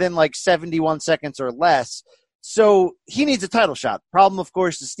came within like 71 seconds or less. So he needs a title shot. Problem, of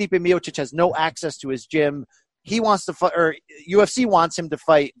course, is Stipe Miocic has no access to his gym. He wants to fight, or UFC wants him to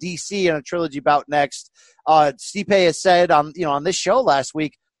fight DC in a trilogy bout next. Stipe has said on this show last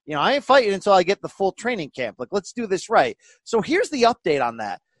week, I ain't fighting until I get the full training camp. Like, let's do this right. So here's the update on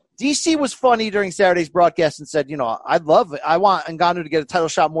that. DC was funny during Saturday's broadcast and said, I'd love it. I want Ngannou to get a title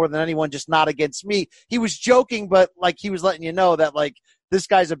shot more than anyone, just not against me. He was joking, but like he was letting you know that like this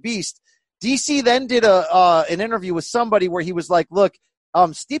guy's a beast. DC then did an interview with somebody where he was like, look,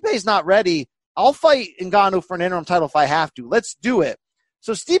 Stipe's not ready. I'll fight Ngannou for an interim title if I have to. Let's do it.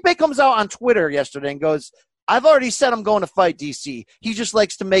 So Stipe comes out on Twitter yesterday and goes, I've already said I'm going to fight DC. He just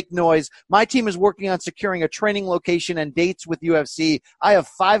likes to make noise. My team is working on securing a training location and dates with UFC. I have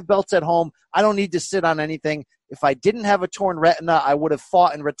 5 belts at home. I don't need to sit on anything. If I didn't have a torn retina, I would have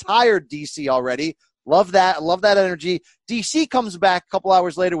fought and retired DC already. Love that. Love that energy. DC comes back a couple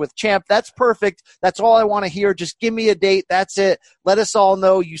hours later with champ. That's perfect. That's all I want to hear. Just give me a date. That's it. Let us all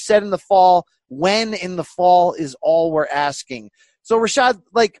know. You said in the fall. When in the fall is all we're asking. So, Rashad,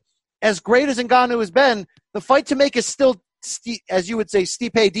 like, as great as Ngannou has been, the fight to make is still, as you would say,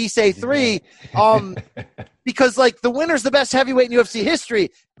 Stipe DC 3, because, like, the winner's the best heavyweight in UFC history.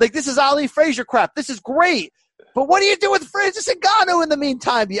 Like, this is Ali Frazier crap. This is great. But what do you do with Francis Ngannou in the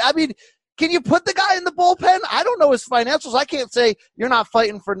meantime? I mean, can you put the guy in the bullpen? I don't know his financials. I can't say you're not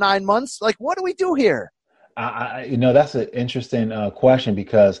fighting for 9 months. Like, what do we do here? That's an interesting question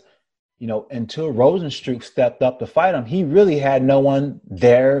because, until Rozenstruik stepped up to fight him, he really had no one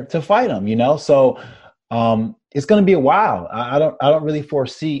there to fight him, So it's going to be a while. I don't really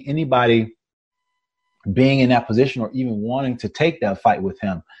foresee anybody being in that position or even wanting to take that fight with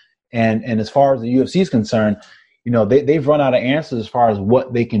him. And as far as the UFC is concerned, they've run out of answers as far as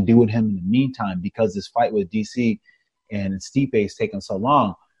what they can do with him in the meantime because this fight with DC and Stipe is taking so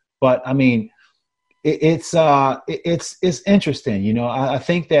long. But I mean, it's interesting. I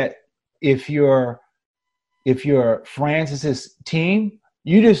think that if you're Francis's team,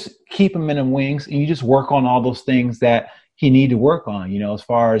 you just keep him in the wings and you just work on all those things that he need to work on, as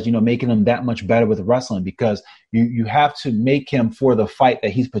far as, making him that much better with wrestling, because you have to make him for the fight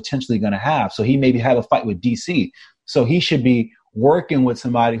that he's potentially going to have. So he maybe have a fight with DC. So he should be working with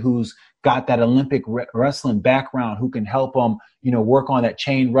somebody who's got that Olympic wrestling background, who can help him, work on that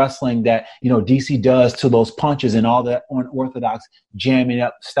chain wrestling that, DC does to those punches and all that unorthodox jamming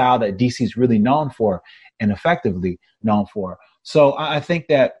up style that DC is really known for and effectively known for. So I think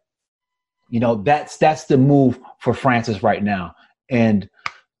that, that's the move for Francis right now. And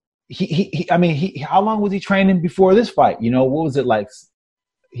he how long was he training before this fight? What was it like?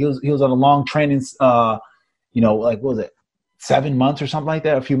 He was on a long training, what was it? 7 months or something like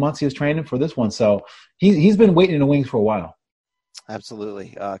that. A few months he was training for this one. So he's been waiting in the wings for a while.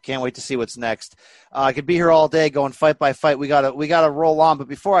 Absolutely. Can't wait to see what's next. I could be here all day going fight by fight. We gotta roll on. But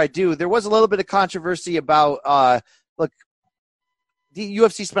before I do, there was a little bit of controversy about, the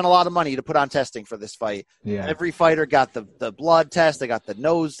UFC spent a lot of money to put on testing for this fight. Yeah. Every fighter got the blood test. They got the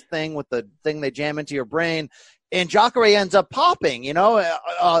nose thing with the thing they jam into your brain. And Jacare ends up popping,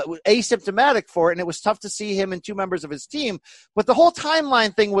 asymptomatic for it. And it was tough to see him and two members of his team. But the whole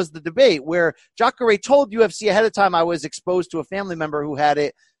timeline thing was the debate where Jacare told UFC ahead of time, I was exposed to a family member who had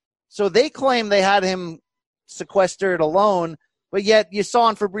it. So they claim they had him sequestered alone. But yet you saw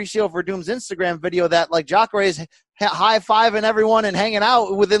on Fabricio Verdum's Instagram video that Jacare is high-fiving everyone and hanging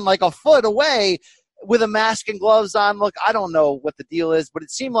out within a foot away with a mask and gloves on. Look, I don't know what the deal is, but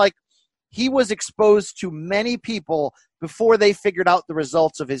it seemed like he was exposed to many people before they figured out the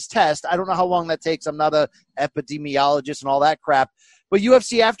results of his test. I don't know how long that takes. I'm not an epidemiologist and all that crap. But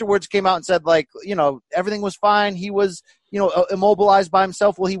UFC afterwards came out and said, everything was fine. He was, immobilized by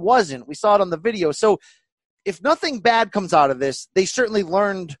himself. Well, he wasn't. We saw it on the video. So if nothing bad comes out of this, they certainly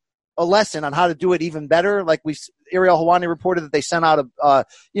learned a lesson on how to do it even better. Ariel Helwani reported that they sent out a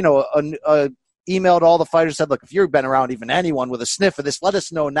email to all the fighters, said, look, if you've been around even anyone with a sniff of this, let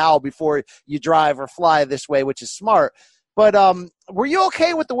us know now before you drive or fly this way, which is smart. But were you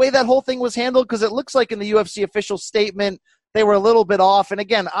okay with the way that whole thing was handled? Because it looks like in the UFC official statement, they were a little bit off. And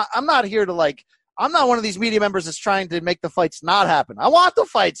again, I'm not here to I'm not one of these media members that's trying to make the fights not happen. I want the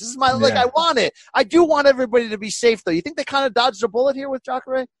fights. This is I want it. I do want everybody to be safe, though. You think they kind of dodged a bullet here with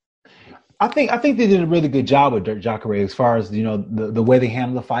Jacare? I think they did a really good job with Jacare as far as, the way they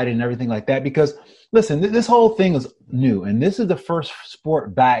handled the fight and everything like that. Because, listen, this whole thing is new. And this is the first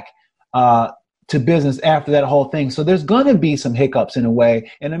sport back to business after that whole thing. So there's going to be some hiccups in a way.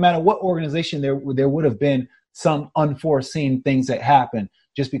 And no matter what organization, there would have been some unforeseen things that happen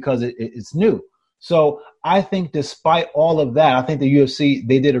just because it's new. So I think despite all of that, I think the UFC,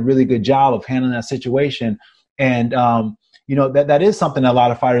 they did a really good job of handling that situation. And, that is something that a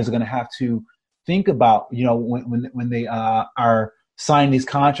lot of fighters are going to have to think about, when they are signing these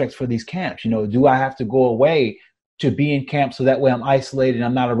contracts for these camps. Do I have to go away to be in camp so that way I'm isolated and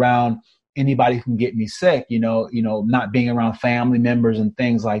I'm not around anybody who can get me sick, not being around family members and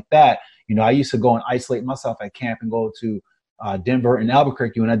things like that. I used to go and isolate myself at camp and go to Denver and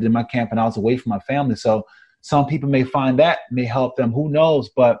Albuquerque when I did my camp and I was away from my family. So some people may find that may help them. Who knows?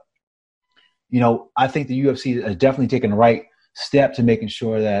 But, I think the UFC has definitely taken the right step to making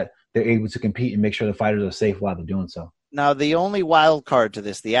sure that they're able to compete and make sure the fighters are safe while they're doing so. Now, the only wild card to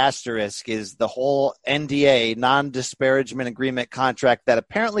this, the asterisk, is the whole NDA, non-disparagement agreement contract that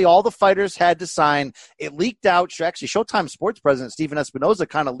apparently all the fighters had to sign. It leaked out. Actually, Showtime Sports president Steven Espinoza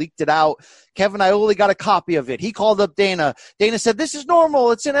kind of leaked it out. Kevin Iole got a copy of it. He called up Dana. Dana said, this is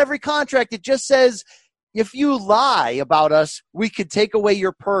normal. It's in every contract. It just says, if you lie about us, we could take away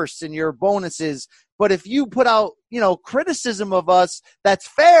your purse and your bonuses. But if you put out, criticism of us, that's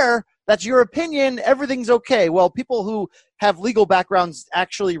fair. That's your opinion. Everything's okay. Well, people who have legal backgrounds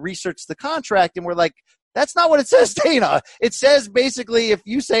actually researched the contract and were like, that's not what it says, Dana. It says basically if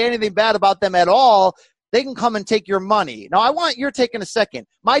you say anything bad about them at all, they can come and take your money. Now, I want your take in a second.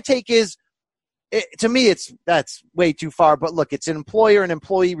 My take is, to me, that's way too far. But look, it's an employer and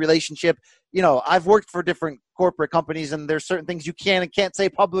employee relationship. I've worked for different corporate companies, and there's certain things you can and can't say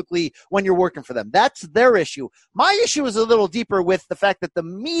publicly when you're working for them. That's their issue. My issue is a little deeper with the fact that the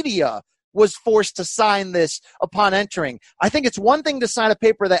media was forced to sign this upon entering. I think it's one thing to sign a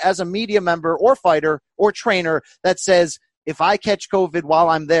paper that as a media member or fighter or trainer that says, if I catch COVID while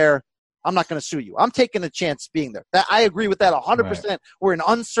I'm there, I'm not going to sue you. I'm taking a chance being there. I agree with that 100%. Right. We're in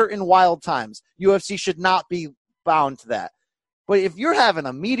uncertain, wild times. UFC should not be bound to that. But if you're having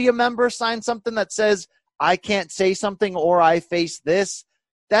a media member sign something that says, I can't say something or I face this,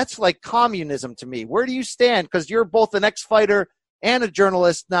 that's like communism to me. Where do you stand? Because you're both an ex-fighter and a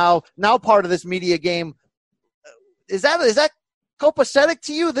journalist now part of this media game. Is that copacetic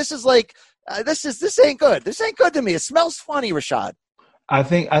to you? This is like this ain't good. This ain't good to me. It smells funny, Rashad. I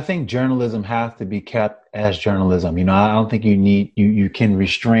think journalism has to be kept as journalism. I don't think you can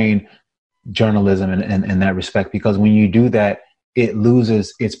restrain journalism in that respect, because when you do that, it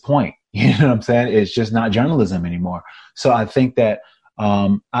loses its point. You know what I'm saying? It's just not journalism anymore. So I think that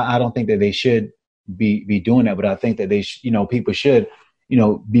I don't think that they should be doing that, but I think that people should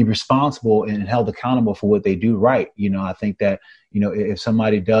be responsible and held accountable for what they do right. I think that if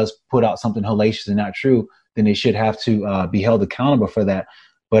somebody does put out something hellacious and not true, then they should have to be held accountable for that.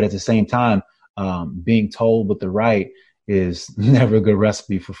 But at the same time, being told what the right is never a good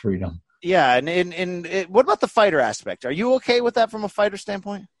recipe for freedom. Yeah, and what about the fighter aspect? Are you okay with that from a fighter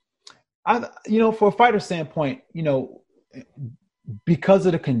standpoint? For a fighter standpoint, because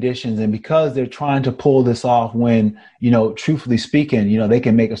of the conditions and because they're trying to pull this off when, truthfully speaking, they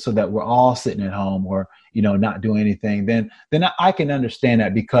can make it so that we're all sitting at home or, not doing anything, then I can understand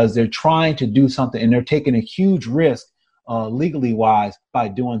that, because they're trying to do something and they're taking a huge risk legally wise by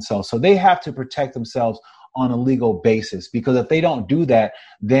doing so. So they have to protect themselves on a legal basis, because if they don't do that,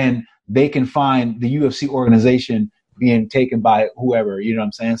 then they can find the UFC organization being taken by whoever, you know what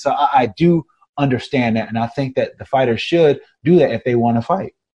I'm saying? So I do understand that. And I think that the fighters should do that if they want to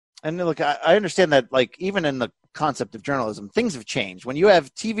fight. And look, I understand that, like, even in the concept of journalism, things have changed. When you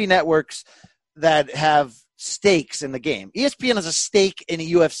have TV networks that have stakes in the game, ESPN has a stake in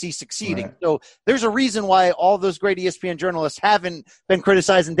a UFC succeeding. Right. So there's a reason why all those great ESPN journalists haven't been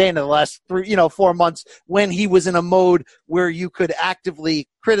criticizing Dana the last 4 months, when he was in a mode where you could actively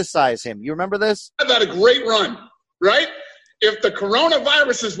criticize him. You remember this? I've had a great run, right? If the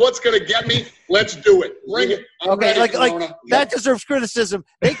coronavirus is what's going to get me, let's do it. Bring it. I'm okay, ready, like that deserves criticism.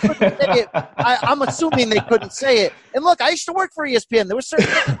 They couldn't say it. I'm assuming they couldn't say it. And look, I used to work for ESPN. There were certain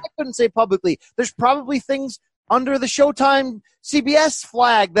things I couldn't say publicly. There's probably things under the Showtime CBS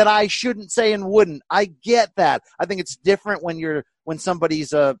flag that I shouldn't say and wouldn't. I get that. I think it's different when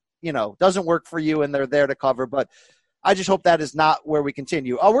somebody's doesn't work for you and they're there to cover. But I just hope that is not where we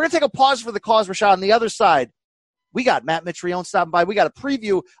continue. We're going to take a pause for the cause, Rashad. On the other side, we got Matt Mitrione stopping by. We got a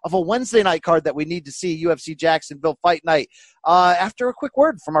preview of a Wednesday night card that we need to see, UFC Jacksonville Fight Night, after a quick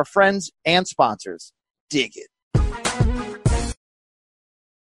word from our friends and sponsors. Dig it.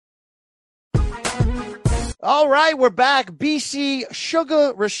 All right, we're back. BC,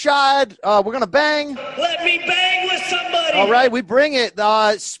 Sugar, Rashad. We're going to bang. Let me bang with somebody. All right, we bring it.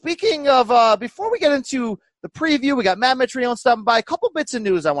 Speaking of, before we get into the preview, we got Matt Mitrione stopping by. A couple bits of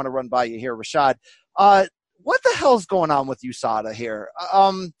news I want to run by you here, Rashad. What the hell's going on with USADA here?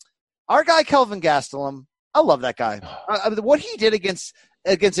 Our guy, Kelvin Gastelum, I love that guy. What he did against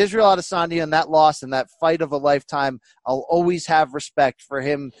Israel Adesanya in that loss and that fight of a lifetime, I'll always have respect for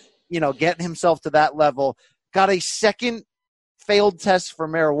him, getting himself to that level. Got a second failed test for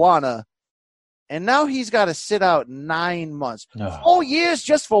marijuana, and now he's got to sit out 9 months. 4 years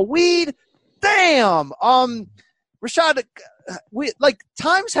just for weed? Damn! Rashad,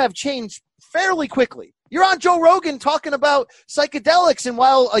 times have changed fairly quickly. You're on Joe Rogan talking about psychedelics, and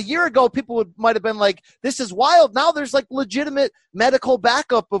while a year ago people might have been like, this is wild, now there's like legitimate medical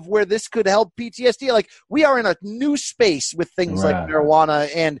backup of where this could help PTSD. Like, we are in a new space with things like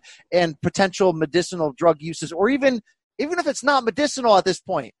marijuana and potential medicinal drug uses, or even if it's not medicinal at this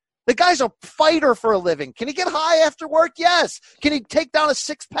point. The guy's a fighter for a living. Can he get high after work? Yes. Can he take down a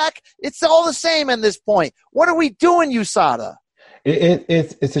six-pack? It's all the same at this point. What are we doing, USADA?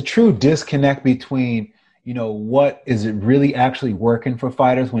 It's a true disconnect between, what is it really actually working for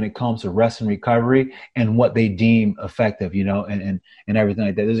fighters when it comes to rest and recovery and what they deem effective, and everything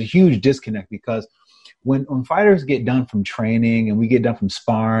like that. There's a huge disconnect, because when fighters get done from training and we get done from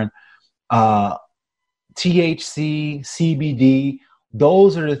sparring, THC, CBD,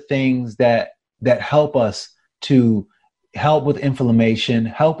 those are the things that help us to help with inflammation,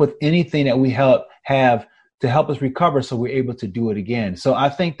 help with anything that we have to help us recover, so we're able to do it again. So I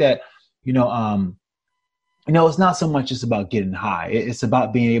think that, it's not so much just about getting high. It's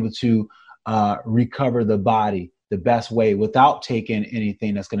about being able to recover the body the best way without taking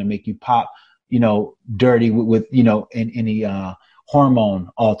anything that's going to make you pop, dirty with any hormone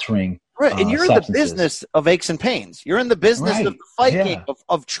altering. Right, and you're substances. In the business of aches and pains. You're in the business of the fight game,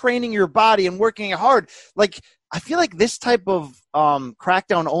 of training your body and working hard. Like, I feel like this type of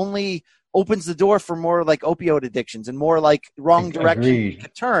crackdown only opens the door for more like opioid addictions and more like wrong direction Agreed. you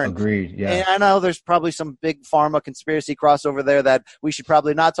could turn. Agreed. Yeah. And I know there's probably some big pharma conspiracy crossover there that we should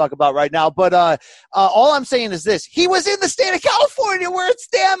probably not talk about right now. But all I'm saying is this: he was in the state of California where it's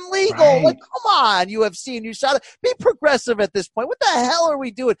damn legal. Right. Like, come on, UFC, and you shot be progressive at this point. What the hell are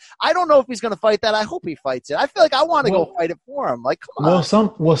we doing? I don't know if he's going to fight that. I hope he fights it. I feel like I want to go fight it for him. Like, come on.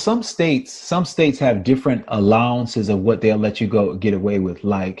 Some states have different allowances of what they'll let you go get away with.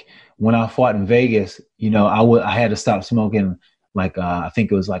 Like when I fought in Vegas, I had to stop smoking like I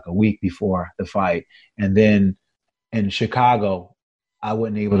think it was like a week before the fight, and then in Chicago, I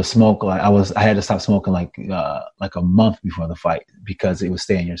wasn't able to smoke. Like I had to stop smoking like a month before the fight because it would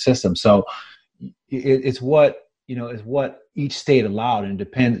stay in your system. So it's what each state allowed, and it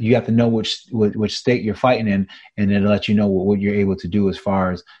depends. You have to know which state you're fighting in, and it'll let you know what you're able to do as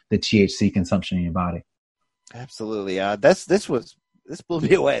far as the THC consumption in your body. Absolutely. This blew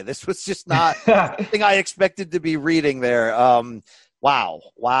me away. This was just not something I expected to be reading there. Wow.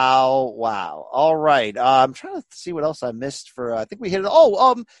 All right. I'm trying to see what else I missed I think we hit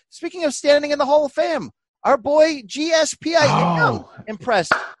it. Speaking of standing in the Hall of Fame, our boy GSP, I am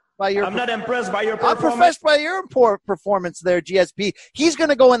impressed by your. I'm not impressed by your performance. I'm impressed by your performance there, GSP. He's going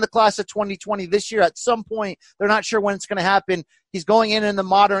to go in the class of 2020 this year at some point. They're not sure when it's going to happen. He's going in the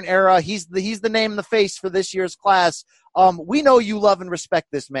modern era. He's the name and the face for this year's class. We know you love and respect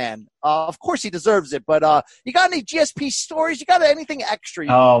this man. Of course he deserves it, but you got any GSP stories? You got anything extra?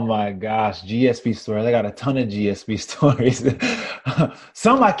 Oh my gosh, GSP stories. I got a ton of GSP stories.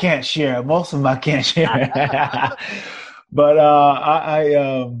 Some I can't share. Most of them I can't share. But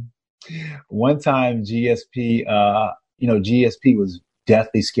one time GSP, GSP was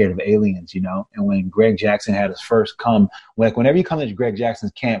deathly scared of aliens, and when Greg Jackson had his first whenever you come to Greg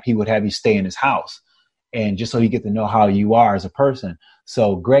Jackson's camp, he would have you stay in his house, and just so you get to know how you are as a person.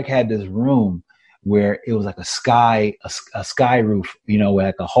 So Greg had this room where it was like a sky roof, with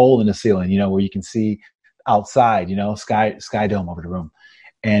like a hole in the ceiling, where you can see outside, sky dome over the room,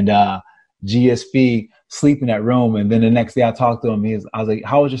 and GSP sleep in that room. And then the next day I talked to him. I was like,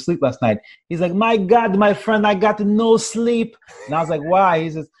 how was your sleep last night? He's like, my God, my friend, I got no sleep. And I was like, why?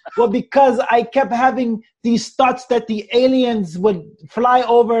 He says, well, because I kept having these thoughts that the aliens would fly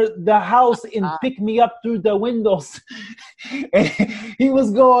over the house and pick me up through the windows. And he was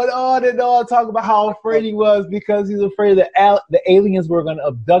going on and on, talking about how afraid he was because he's afraid that the aliens were going to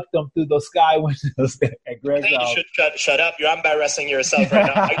abduct them through those sky windows at Greg's house. You should shut up. You're embarrassing yourself right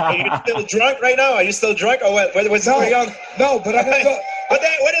now. Are you still drunk right now? Are you still drunk? Or what's going on? No, but I'm gonna go.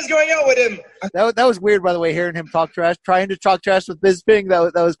 What is going on with him? That was weird, by the way, hearing him talk trash, trying to talk trash with Bisping.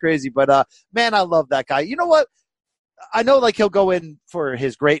 That was crazy. But, man, I love that guy. You know what? I know, like, he'll go in for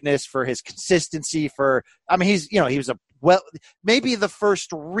his greatness, for his consistency, he was maybe the first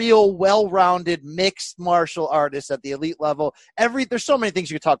real well-rounded mixed martial artist at the elite level. There's so many things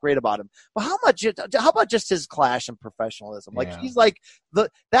you could talk great about him. But how about just his class and professionalism? Like, he's like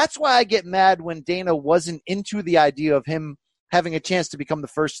that's why I get mad when Dana wasn't into the idea of him having a chance to become the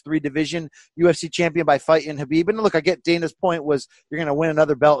first 3-division UFC champion by fighting Khabib. And look, I get Dana's point was you're going to win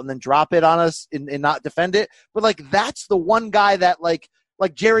another belt and then drop it on us and not defend it. But, like, that's the one guy that, like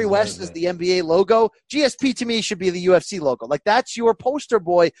Jerry West is the NBA logo. GSP to me should be the UFC logo. Like, that's your poster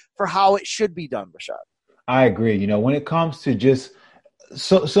boy for how it should be done, Rashad. I agree. When it comes to just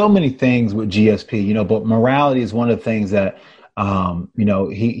so many things with GSP, but morality is one of the things that,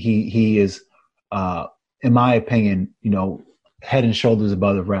 he is, in my opinion, head and shoulders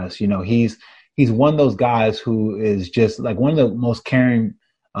above the rest. He's one of those guys who is just like one of the most caring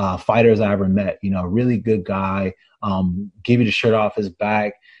fighters I ever met. Really good guy. Give you the shirt off his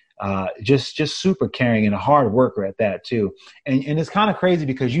back. Just super caring and a hard worker at that too. And it's kind of crazy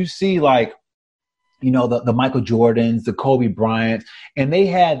because you see like, the Michael Jordans, the Kobe Bryant, and they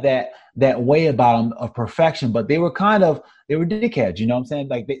had that way about them of perfection, but they were dickheads, you know what I'm saying?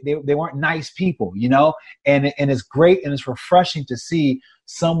 Like they weren't nice people, and it's great and it's refreshing to see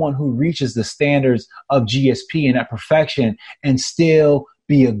someone who reaches the standards of GSP and that perfection and still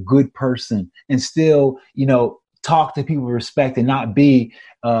be a good person and still, talk to people with respect and not be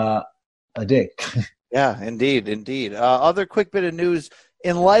a dick. Yeah, indeed. Other quick bit of news.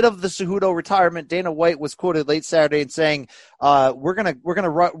 In light of the Cejudo retirement, Dana White was quoted late Saturday and saying, "We're gonna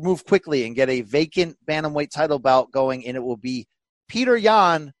move quickly and get a vacant bantamweight title bout going, and it will be Peter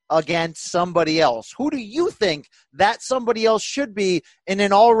Yan against somebody else." Who do you think that somebody else should be in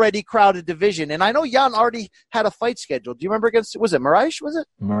an already crowded division? And I know Yan already had a fight scheduled. Do you remember was it Moraes? Was it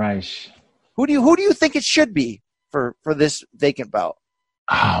Moraes? Who do you think it should be for this vacant bout?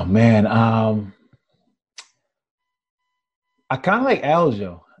 Oh man, I kind of like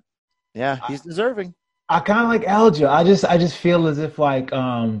Aljo. Yeah, he's deserving. I kind of like Aljo. I just feel as if like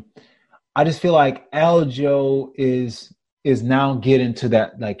I just feel like Aljo is now getting to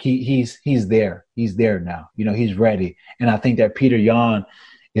that, like he's there. He's there now. You know, he's ready. And I think that Peter Yan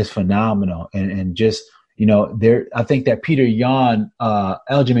is phenomenal. And just, you know, I think that Peter Yan,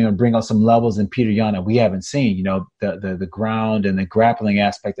 Aljo may bring out some levels in Peter Yan that we haven't seen, you know, the ground and the grappling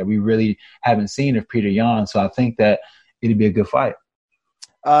aspect that we really haven't seen of Peter Yan. So I think that it'd be a good fight.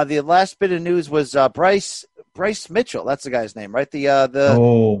 The last bit of news was Bryce Mitchell. That's the guy's name, right? Who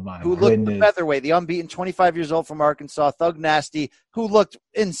looked the featherweight, the unbeaten 25 years old from Arkansas, Thug Nasty, who looked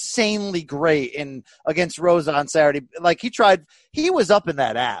insanely great against Rosa on Saturday. Like he was up in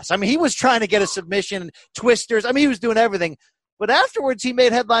that ass. I mean, he was trying to get a submission, twisters. I mean, he was doing everything. But afterwards, he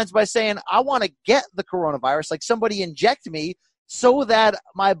made headlines by saying, I want to get the coronavirus, like somebody inject me so that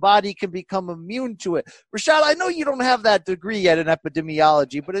my body can become immune to it. Rashad, I know you don't have that degree yet in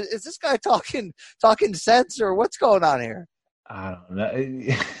epidemiology, but is this guy talking sense, or what's going on here? I don't know.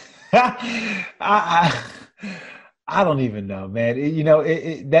 I don't even know, man. You know,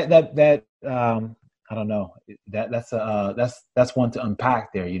 that I don't know. That's one to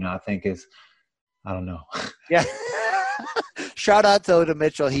unpack there. You know, I think I don't know. Yeah. Shout out though to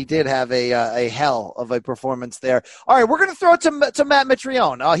Mitchell. He did have a hell of a performance there. All right, we're going to throw it to Matt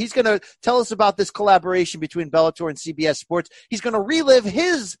Mitrione. He's going to tell us about this collaboration between Bellator and CBS Sports. He's going to relive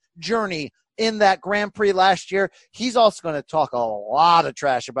his journey in that Grand Prix last year. He's also going to talk a lot of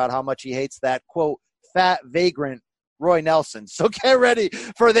trash about how much he hates that, quote, fat vagrant Roy Nelson. So get ready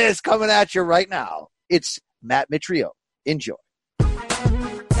for this coming at you right now. It's Matt Mitrione. Enjoy.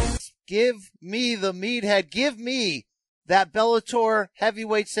 Give me the meathead. Give me that Bellator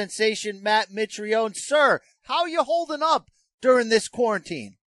heavyweight sensation, Matt Mitrione. Sir, how are you holding up during this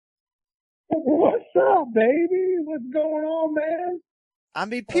quarantine? What's up, baby? What's going on, man? I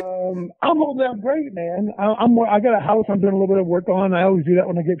mean, people. I'm holding up great, man. I got a house I'm doing a little bit of work on. I always do that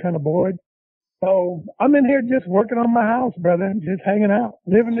when I get kind of bored. So I'm in here just working on my house, brother. Just hanging out,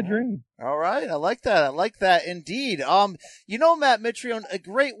 living the dream. All right. I like that. I like that indeed. You know, Matt Mitrione, a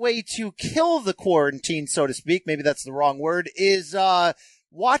great way to kill the quarantine, so to speak, maybe that's the wrong word, is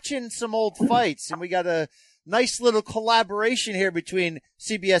watching some old fights. And we got a nice little collaboration here between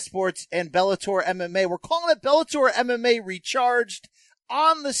CBS Sports and Bellator MMA. We're calling it Bellator MMA Recharged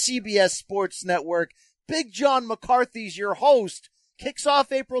on the CBS Sports Network. Big John McCarthy's your host. Kicks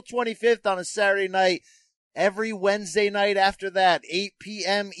off April 25th on a Saturday night. Every Wednesday night after that, 8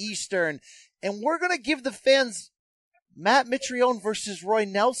 p.m. Eastern. And we're going to give the fans Matt Mitrione versus Roy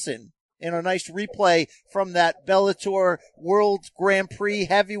Nelson in a nice replay from that Bellator World Grand Prix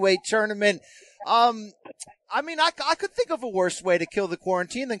heavyweight tournament. I mean, I could think of a worse way to kill the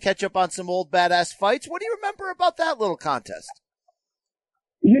quarantine than catch up on some old badass fights. What do you remember about that little contest?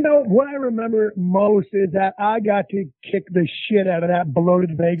 You know, what I remember most is that I got to kick the shit out of that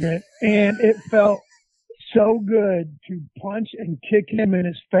bloated vagrant, and it felt so good to punch and kick him in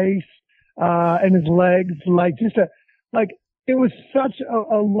his face, and his legs, it was such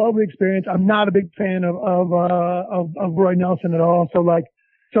a lovely experience. I'm not a big fan of Roy Nelson at all.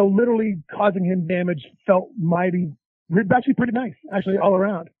 So literally causing him damage felt actually pretty nice, actually all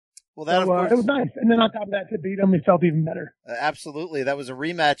around. Well, that, of course, it was nice. And then on top of that, to beat him, it felt even better. Absolutely. That was a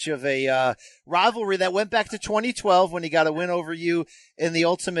rematch of a rivalry that went back to 2012 when he got a win over you in the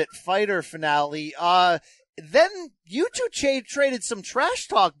Ultimate Fighter finale. Then you two traded some trash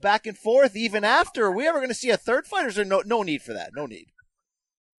talk back and forth even after. Are we ever going to see a third fight, or is there no need for that? No need.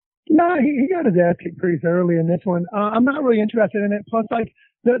 No, he got his ass kicked pretty thoroughly in this one. I'm not really interested in it. Plus,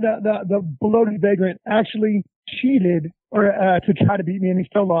 the bloated vagrant actually cheated to try to beat me, and he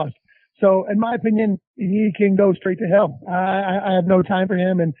still lost. So, in my opinion, he can go straight to hell. I have no time for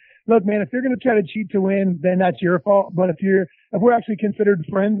him. And look, man, if you're going to try to cheat to win, then that's your fault. But if we're actually considered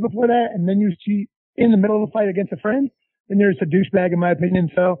friends before that, and then you cheat in the middle of the fight against a friend, then you're just a douchebag, in my opinion.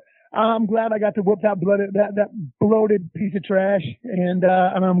 So, I'm glad I got to whoop that bloated piece of trash, and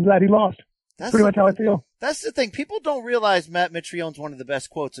I'm glad he lost. That's pretty much how I feel. That's the thing. People don't realize Matt Mitrione's one of the best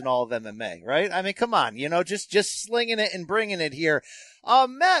quotes in all of MMA, right? I mean, come on, just slinging it and bringing it here.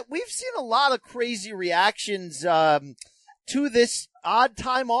 Matt, we've seen a lot of crazy reactions to this odd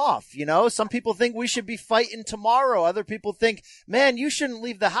time off. Some people think we should be fighting tomorrow. Other people think, man, you shouldn't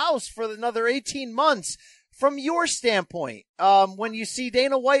leave the house for another 18 months. From your standpoint, when you see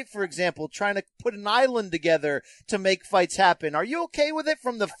Dana White, for example, trying to put an island together to make fights happen, are you okay with it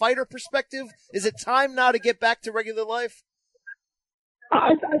from the fighter perspective? Is it time now to get back to regular life?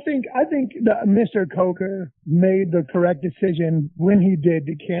 I think that Mr. Coker made the correct decision when he did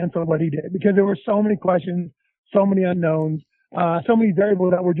to cancel what he did, because there were so many questions, so many unknowns. so many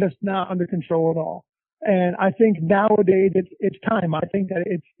variables that were just not under control at all. And I think nowadays it's time. I think that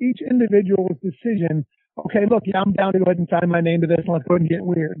it's each individual's decision. Okay, look, yeah, I'm down to go ahead and sign my name to this, and let's go ahead and get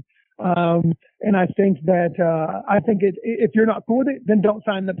weird. And I think that if you're not cool with it, then don't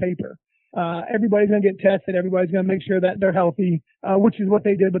sign the paper. Everybody's going to get tested. Everybody's going to make sure that they're healthy, which is what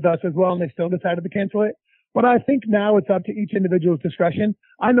they did with us as well, and they still decided to cancel it. But I think now it's up to each individual's discretion.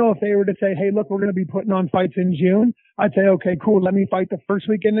 I know if they were to say, hey, look, we're going to be putting on fights in June, I'd say, okay, cool. Let me fight the first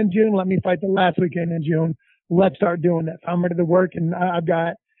weekend in June. Let me fight the last weekend in June. Let's start doing this. I'm ready to work, and I've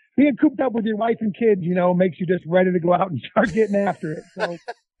got being cooped up with your wife and kids, makes you just ready to go out and start getting after it. So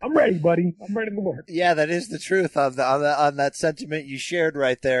I'm ready, buddy. I'm ready to work. Yeah, that is the truth on that sentiment you shared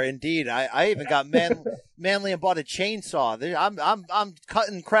right there. Indeed, I even got manly and bought a chainsaw. I'm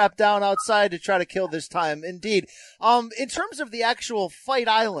cutting crap down outside to try to kill this time. Indeed. In terms of the actual fight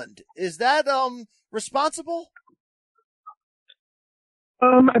island, is that responsible?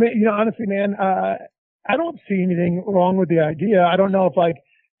 I mean, honestly, man, I don't see anything wrong with the idea. I don't know if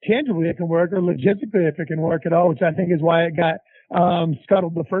tangibly it can work or logistically if it can work at all, which I think is why it got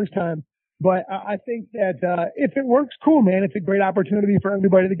scuttled the first time. But I think that if it works, cool, man. It's a great opportunity for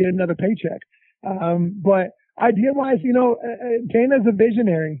everybody to get another paycheck. But idea-wise, Dana's a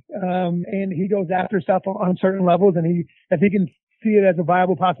visionary, and he goes after stuff on certain levels, and if he can see it as a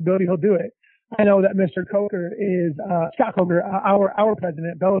viable possibility, he'll do it. I know that Mr. Coker is Scott Coker, our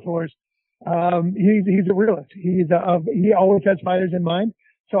president, Bellator's. He's a realist. He always has fighters in mind.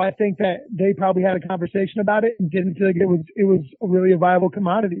 So I think that they probably had a conversation about it and didn't feel like it was really a viable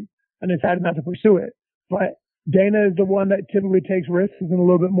commodity and decided not to pursue it. But Dana is the one that typically takes risks and a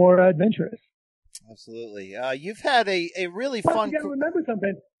little bit more adventurous. Absolutely. You've had a really fun. You got to remember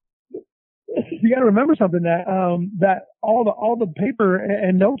something. You got to remember something that all the paper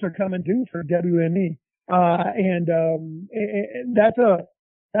and notes are coming due for WME, and that's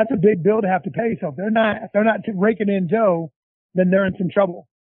a big bill to have to pay. So if they're not raking in dough, then they're in some trouble.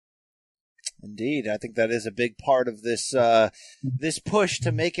 Indeed, I think that is a big part of this this push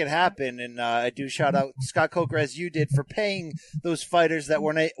to make it happen, and I do shout out Scott Coker as you did for paying those fighters that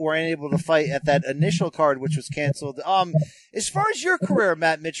weren't able to fight at that initial card, which was canceled. As far as your career,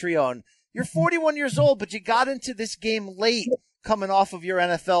 Matt Mitrione, you're 41 years old, but you got into this game late, coming off of your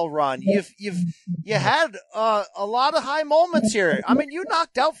NFL run. You had a lot of high moments here. I mean, you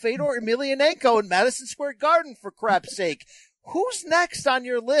knocked out Fedor Emelianenko in Madison Square Garden, for crap's sake. Who's next on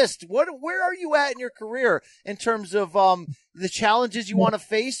your list? Where are you at in your career in terms of the challenges you want to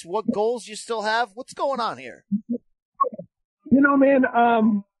face? What goals you still have? What's going on here? Man,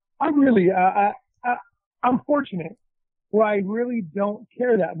 I'm fortunate where I really don't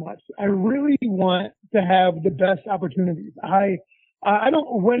care that much. I really want to have the best opportunities. I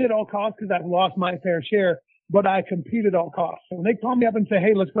don't win at all costs because I've lost my fair share, but I compete at all costs. So when they call me up and say,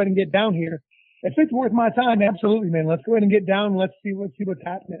 hey, let's go ahead and get down here, if it's worth my time, absolutely, man. Let's go ahead and get down. Let's see what's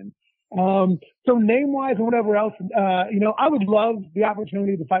happening. So name-wise and whatever else, I would love the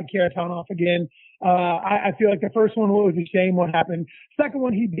opportunity to fight Karatanov again. I feel like the first one was a shame what happened. Second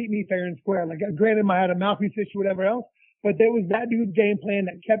one, he beat me fair and square. Granted, I had a mouthpiece issue, whatever else, but there was that dude's game plan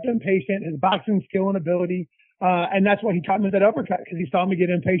that kept him patient, his boxing skill and ability. And that's why he taught me that uppercut, because he saw me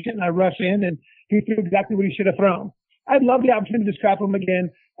get impatient and I rush in and he threw exactly what he should have thrown. I'd love the opportunity to scrap him again,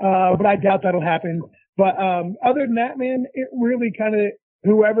 but I doubt that'll happen. But other than that, man, it really kind of,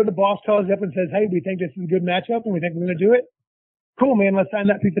 whoever the boss calls up and says, hey, we think this is a good matchup and we think we're going to do it. Cool, man. Let's sign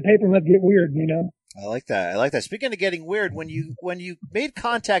that piece of paper and let's get weird, I like that. Speaking of getting weird, when you made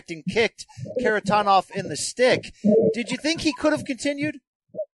contact and kicked Karatanov in the stick, did you think he could have continued?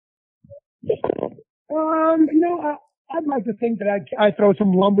 I'd like to think that I throw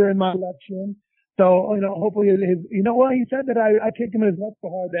some lumber in my left shin. So, hopefully he said that I kicked him in his nuts so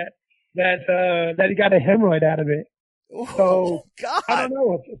hard that he got a hemorrhoid out of it. So, God. I don't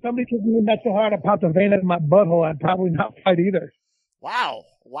know. If somebody kicked me in the nuts so hard I popped a vein out of my butthole, I'd probably not fight either.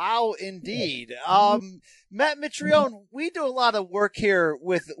 Wow, indeed. Matt Mitrione, we do a lot of work here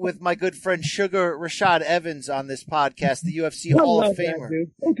with my good friend Sugar Rashad Evans on this podcast, the UFC Hall of Famer.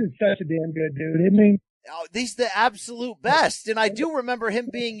 Coach is such a damn good dude, isn't he? Oh, he's the absolute best. And I do remember him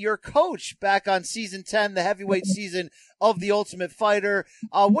being your coach back on season 10, the heavyweight season of The Ultimate Fighter.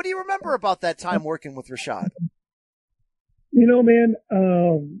 What do you remember about that time working with Rashad? Man,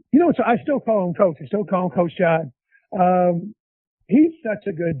 so I still call him coach. I still call him Coach Shad. He's such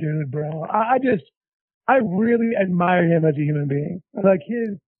a good dude, bro. I really admire him as a human being.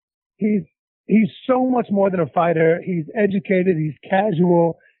 He's so much more than a fighter. He's educated. He's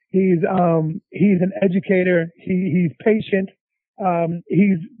casual. He's an educator. He's patient.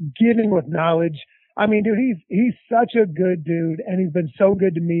 He's giving with knowledge. I mean, dude, he's such a good dude, and he's been so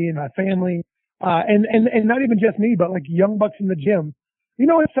good to me and my family, and not even just me, but like young bucks in the gym. You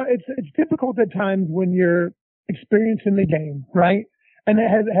know, it's difficult at times when you're experiencing the game, right? And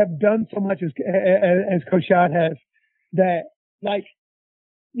have done so much as Coach Rashad has, that like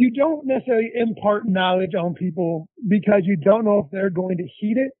you don't necessarily impart knowledge on people because you don't know if they're going to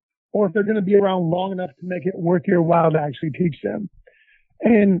heed it or if they're going to be around long enough to make it worth your while to actually teach them.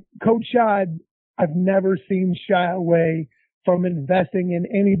 And Coach Rashad, I've never seen shy away from investing in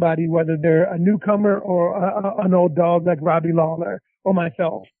anybody, whether they're a newcomer or an old dog like Robbie Lawler or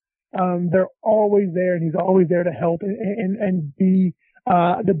myself. They're always there, and he's always there to help and be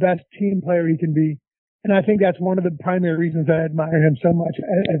the best team player he can be. And I think that's one of the primary reasons I admire him so much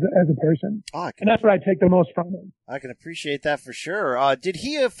as a person. And that's what I take the most from him. I can appreciate that for sure. Did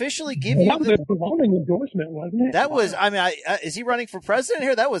he officially give you that was a belonging endorsement, wasn't it? That was, I mean, is he running for president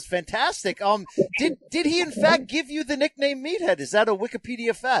here? That was fantastic. Did he in fact give you the nickname Meathead? Is that a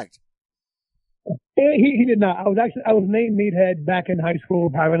Wikipedia fact? He did not. I was named Meathead back in high school,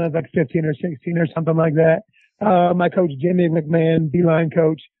 probably when I was like 15 or 16 or something like that. My coach, Jimmy McMahon, D-line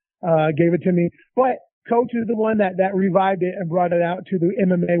coach, gave it to me. But Coach is the one that revived it and brought it out to the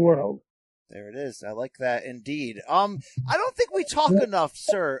MMA world. There it is. I like that indeed. I don't think we talk enough,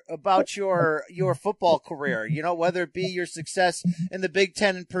 sir, about your football career. You know, whether it be your success in the Big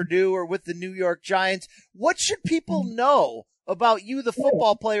Ten in Purdue or with the New York Giants. What should people know about you, the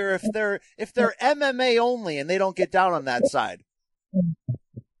football player, if they're MMA only and they don't get down on that side?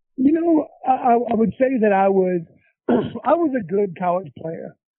 You know, I would say that I was a good college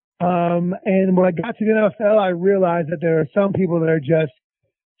player. And when I got to the NFL, I realized that there are some people that are just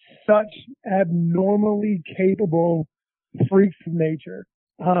such abnormally capable freaks of nature.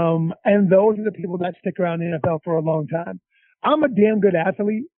 And those are the people that stick around the NFL for a long time. I'm a damn good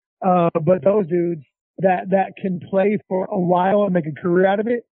athlete, but those dudes that can play for a while and make a career out of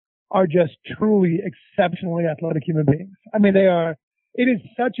it are just truly exceptionally athletic human beings. I mean, it is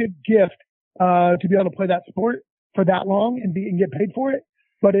such a gift, to be able to play that sport for that long and get paid for it.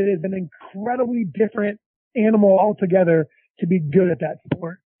 But it is an incredibly different animal altogether to be good at that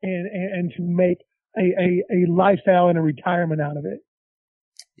sport and to make a lifestyle and a retirement out of it.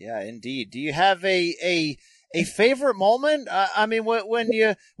 Yeah, indeed. Do you have a favorite moment? I mean, when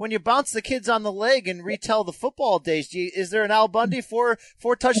you bounce the kids on the leg and retell the football days, is there an Al Bundy four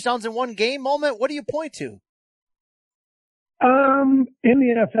touchdowns in one game moment? What do you point to? In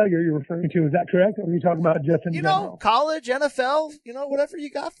the NFL you're referring to, is that correct? Or are you talking about just in general? College, NFL, whatever you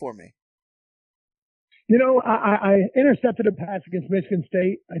got for me. I intercepted a pass against Michigan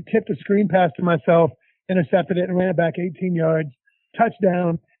State. I tipped a screen pass to myself, intercepted it, and ran it back 18 yards,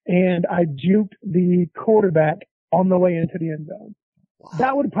 touchdown, and I juked the quarterback on the way into the end zone. Wow.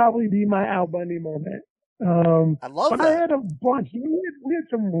 That would probably be my Al Bundy moment. I love that. I had a bunch. We had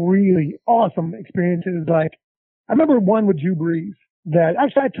some really awesome experiences. Like, I remember one with Drew Brees that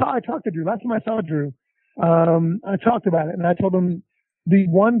actually I talked to Drew. Last time I saw Drew, I talked about it and I told him the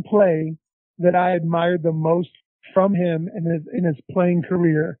one play that I admired the most from him in his playing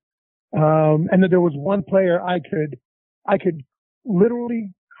career. And that there was one player I could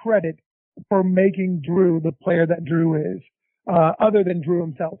literally credit for making Drew the player that Drew is, other than Drew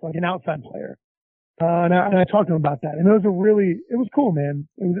himself, like an outside player. And I talked to him about that. And it was cool, man.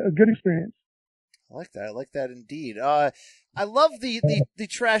 It was a good experience. I like that. I like that indeed. I love the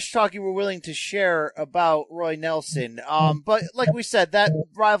trash talk you were willing to share about Roy Nelson. But like we said, that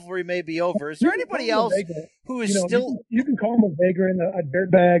rivalry may be over. Is there anybody else who is still? You can call him a vagrant, a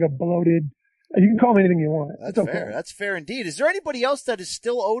dirtbag, a bloated. You can call him anything you want. That's fair. Okay. That's fair indeed. Is there anybody else that is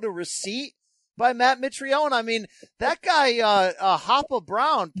still owed a receipt by Matt Mitrione? I mean, that guy, Hoppa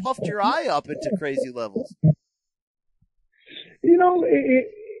Brown, puffed your eye up into crazy levels.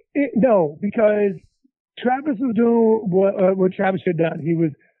 No, because Travis was doing what Travis should have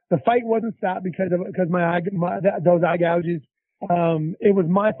done. The fight wasn't stopped because those eye gouges. It was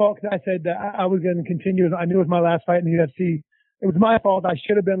my fault because I said that I was going to continue. I knew it was my last fight in the UFC. It was my fault. I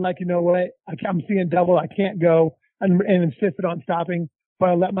should have been like, you know what? I'm seeing double. I can't go and insisted on stopping, but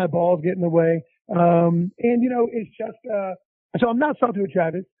I let my balls get in the way. It's just, so I'm not salty with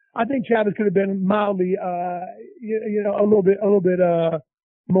Travis. I think Travis could have been mildly, a little bit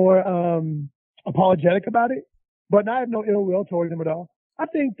more apologetic about it, but I have no ill will towards him at all. I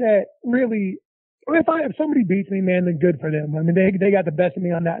think that really, if somebody beats me, man, then good for them. I mean, they got the best of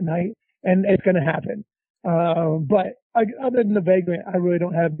me on that night, and it's going to happen. But other than the vagrant, I really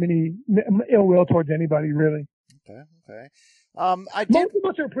don't have many ill will towards anybody, really. Okay. Most of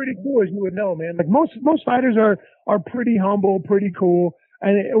us are pretty cool, as you would know, man. Like most fighters are pretty humble, pretty cool.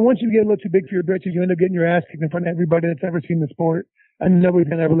 And once you get a little too big for your britches, you end up getting your ass kicked in front of everybody that's ever seen the sport, and nobody's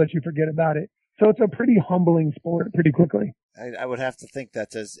going to ever let you forget about it. So it's a pretty humbling sport pretty quickly. I would have to think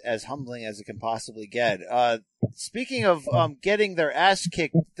that's as humbling as it can possibly get. Speaking of getting their ass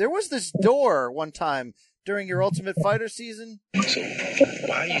kicked, there was this door one time during your Ultimate Fighter season. So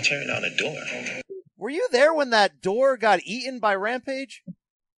why are you tearing down the door? Were you there when that door got eaten by Rampage?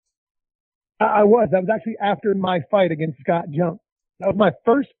 I was. That was actually after my fight against Scott Junk. That was my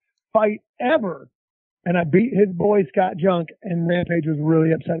first fight ever, and I beat his boy Scott Junk, and Rampage was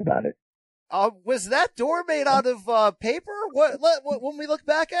really upset about it. Was that door made out of paper? What when we look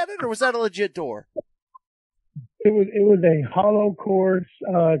back at it, or was that a legit door? It was a hollow course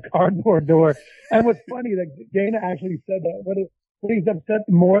cardboard door. And what's funny, that Dana actually said that what he's upset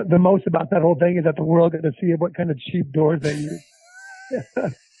the most about that whole thing is that the world got to see what kind of cheap doors they use.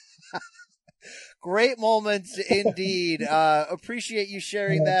 Great moments indeed. Appreciate you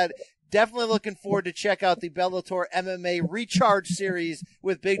sharing that. Definitely looking forward to check out the Bellator MMA Recharge Series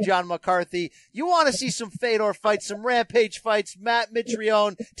with Big John McCarthy. You want to see some Fedor fights, some Rampage fights, Matt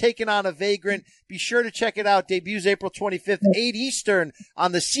Mitrione taking on a Vagrant. Be sure to check it out. Debuts April 25th, 8 Eastern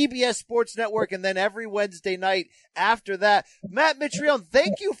on the CBS Sports Network, and then every Wednesday night after that. Matt Mitrione,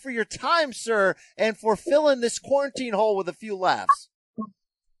 thank you for your time, sir, and for filling this quarantine hole with a few laughs.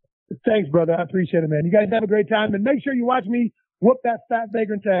 Thanks, brother. I appreciate it, man. You guys have a great time, and make sure you watch me whoop that fat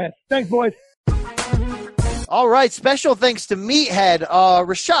Vagrant's ass. Thanks, boys. All right. Special thanks to Meathead.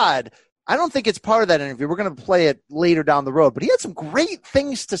 Rashad, I don't think it's part of that interview. We're going to play it later down the road, but he had some great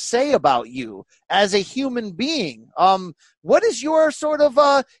things to say about you as a human being. What is your sort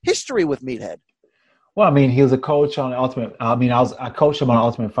of history with Meathead? Well, I mean, he was a coach on Ultimate. I coached him on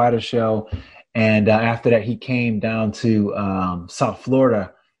Ultimate Fighter show. And after that, he came down to South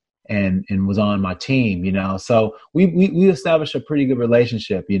Florida and was on my team, you know. So we established a pretty good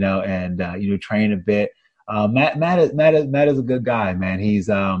relationship, you know, and trained a bit. Matt is a good guy, man. He's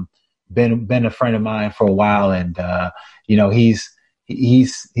been a friend of mine for a while, and he's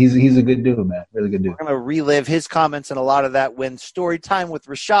a good dude, man. Really good dude. We're gonna relive his comments and a lot of that when Story Time with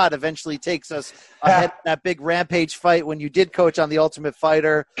Rashad eventually takes us ahead of that big Rampage fight when you did coach on the Ultimate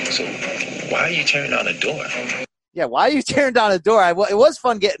Fighter. So why are you tearing down the door? Yeah, why are you tearing down a door? It was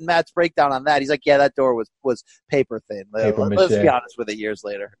fun getting Matt's breakdown on that. He's like, yeah, that door was paper thin. Let's be honest with it years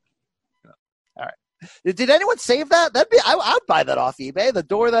later. All right. Did anyone save that? I'd buy that off eBay. The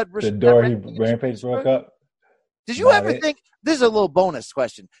door that Rampage broke up. Did you ever think, this is a little bonus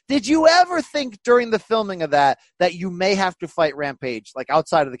question, did you ever think during the filming of that you may have to fight Rampage, like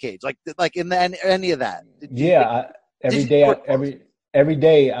outside of the cage, like in any of that? Every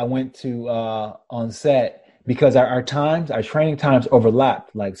day I went to on set, because our training times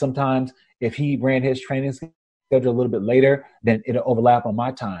overlapped. Like sometimes if he ran his training schedule a little bit later, then it'll overlap on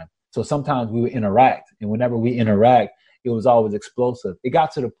my time. So sometimes we would interact, and whenever we interact, it was always explosive. It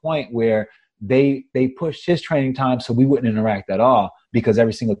got to the point where they pushed his training time so we wouldn't interact at all, because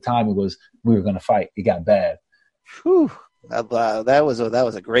every single time we were going to fight, it got bad. Whew. That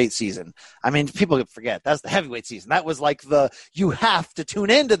was a great season. I mean, people could forget that's the heavyweight season. That was like you have to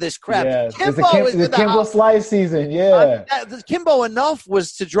tune into this crap. Yeah, the Kimbo Slice season. Yeah, the Kimbo enough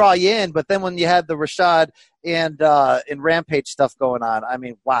was to draw you in, but then when you had the Rashad and Rampage stuff going on, I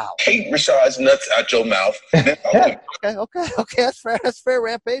mean, wow. Hate Rashad's nuts out your mouth. Okay, that's fair.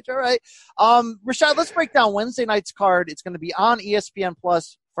 Rampage, all right. Rashad, let's break down Wednesday night's card. It's going to be on ESPN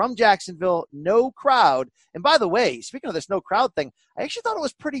Plus. From Jacksonville, no crowd. And by the way, speaking of this no crowd thing, I actually thought it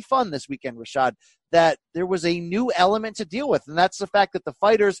was pretty fun this weekend, Rashad, that there was a new element to deal with, and that's the fact that the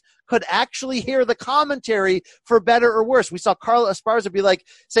fighters could actually hear the commentary for better or worse. We saw Carla Esparza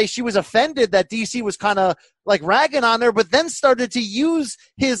say she was offended that DC was kind of like ragging on her, but then started to use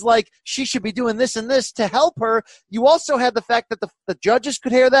his she should be doing this and this to help her. You also had the fact that the judges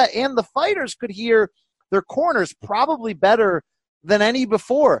could hear that, and the fighters could hear their corners probably better than any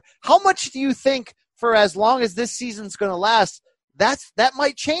before. How much do you think, for as long as this season's going to last, that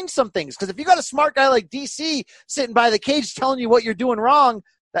might change some things? Because if you got a smart guy like DC sitting by the cage telling you what you're doing wrong,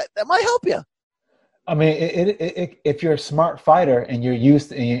 that might help you. I mean, if you're a smart fighter and you're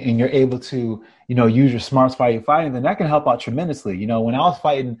used and you're able to, use your smarts while you're fighting, then that can help out tremendously. When I was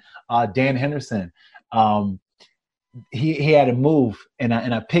fighting Dan Henderson, he had a move, and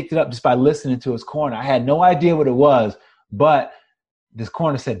I picked it up just by listening to his corner. I had no idea what it was, but this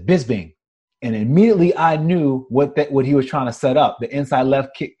corner said Bisbing, and immediately I knew what he was trying to set up, the inside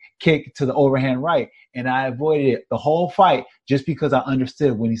left kick to the overhand right. And I avoided it the whole fight just because I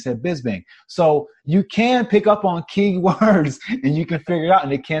understood when he said Bisbing. So you can pick up on key words and you can figure it out,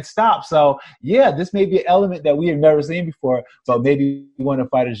 and it can't stop. So, yeah, this may be an element that we have never seen before, but maybe one of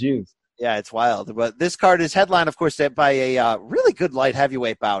fighters use. Yeah, it's wild. But this card is headlined, of course, by a really good light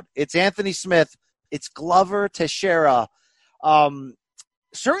heavyweight bout. It's Anthony Smith. It's Glover Teixeira.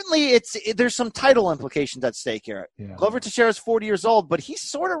 Certainly, there's some title implications at stake here. Yeah. Glover Teixeira is 40 years old, but he's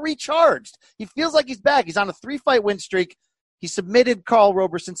sort of recharged. He feels like he's back. He's on a 3-fight win streak. He submitted Karl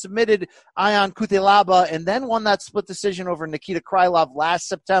Roberson, submitted Ion Cutelaba, and then won that split decision over Nikita Krylov last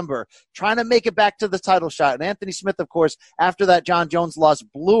September, trying to make it back to the title shot. And Anthony Smith, of course, after that John Jones loss,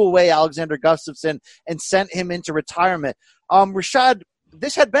 blew away Alexander Gustafsson and sent him into retirement. Rashad,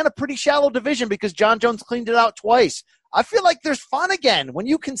 this had been a pretty shallow division because John Jones cleaned it out twice. I feel like there's fun again when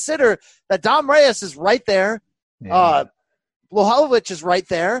you consider that Dom Reyes is right there, Blachowicz is right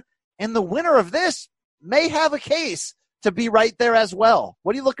there, and the winner of this may have a case to be right there as well.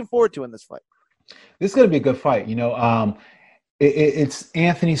 What are you looking forward to in this fight? This is going to be a good fight. It's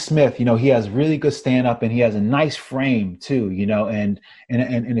Anthony Smith. He has really good stand-up, and he has a nice frame too, and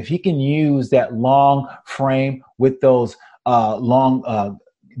if he can use that long frame with those long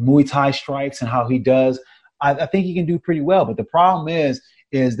Muay Thai strikes and how he does, I think he can do pretty well. But the problem is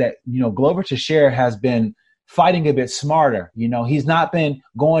that, Glover Teixeira has been fighting a bit smarter. He's not been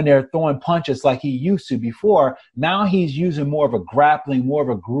going there throwing punches like he used to before. Now he's using more of a grappling, more of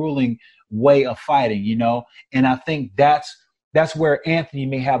a grueling way of fighting, and I think that's where Anthony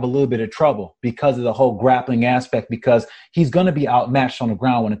may have a little bit of trouble because of the whole grappling aspect, because he's going to be outmatched on the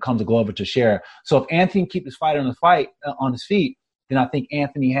ground when it comes to Glover Teixeira. So if Anthony can keep his fight on his feet, then I think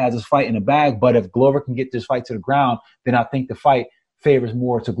Anthony has his fight in the bag. But if Glover can get this fight to the ground, then I think the fight favors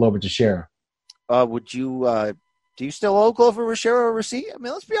more to Glover Teixeira. Do you still owe Glover Teixeira a receipt? I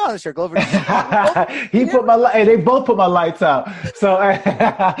mean, let's be honest here, Glover. They both put my lights out. So,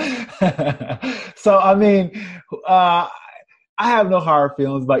 I mean, I have no hard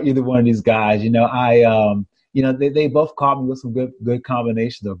feelings about either one of these guys. They both caught me with some good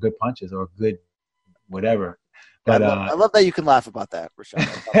combinations or good punches or good whatever. But I love that you can laugh about that,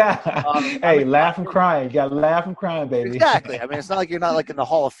 Rashad. Laugh and crying. You got to laugh and crying, baby. Exactly. I mean, it's not like you're not like in the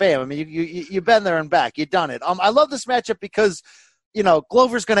Hall of Fame. I mean, you've been there and back. You've done it. I love this matchup because,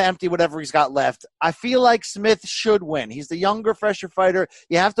 Glover's going to empty whatever he's got left. I feel like Smith should win. He's the younger, fresher fighter.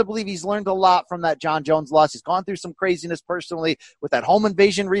 You have to believe he's learned a lot from that John Jones loss. He's gone through some craziness personally with that home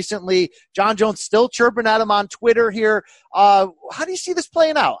invasion recently. John Jones still chirping at him on Twitter here. How do you see this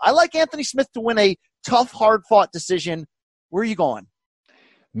playing out? I like Anthony Smith to win a tough, hard-fought decision. Where are you going?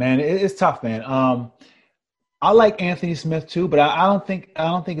 Man, it's tough, man. I like Anthony Smith too, but I don't think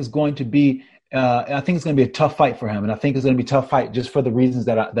it's going to be. I think it's going to be a tough fight for him, and I think it's going to be a tough fight just for the reasons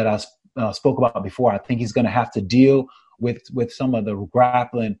that I spoke about before. I think he's going to have to deal with some of the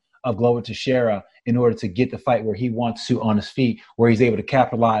grappling of Glover Teixeira in order to get the fight where he wants to on his feet, where he's able to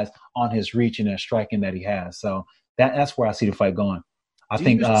capitalize on his reach and that striking that he has. So that's where I see the fight going. I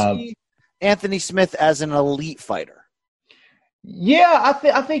think see Anthony Smith as an elite fighter. Yeah,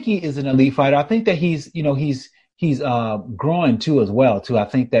 I think he is an elite fighter. I think that he's growing too as well too. I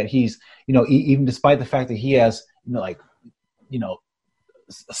think that he's even despite the fact that he has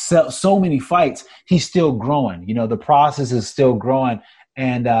so many fights, he's still growing. The process is still growing,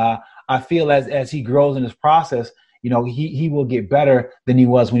 and I feel as he grows in this process, he will get better than he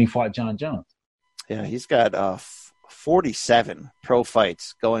was when he fought John Jones. Yeah, he's got 47 pro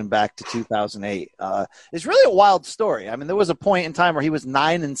fights going back to 2008. It's really a wild story. I mean, there was a point in time where he was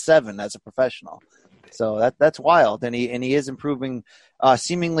 9-7 as a professional. So that's wild, and he is improving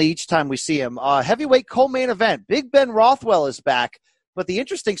seemingly each time we see him. Heavyweight co-main event, Big Ben Rothwell is back, but the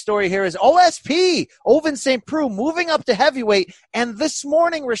interesting story here is OSP, Ovince St. Preux, moving up to heavyweight, and this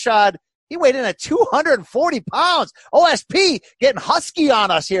morning, Rashad, he weighed in at 240 pounds. OSP getting husky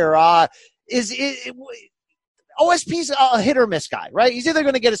on us here. OSP's a hit-or-miss guy, right? He's either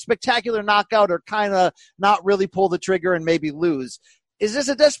going to get a spectacular knockout or kind of not really pull the trigger and maybe lose. Is this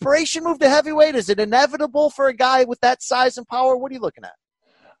a desperation move to heavyweight? Is it inevitable for a guy with that size and power? What are you looking at?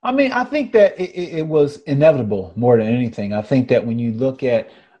 I mean, I think that it was inevitable more than anything. I think that when you look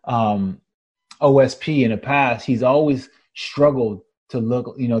at OSP in the past, he's always struggled to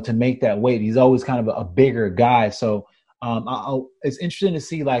make that weight. He's always kind of a bigger guy. So it's interesting to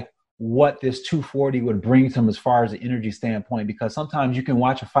see what this 240 would bring to him as far as the energy standpoint, because sometimes you can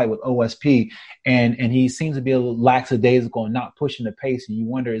watch a fight with OSP and he seems to be a little lackadaisical and not pushing the pace, and you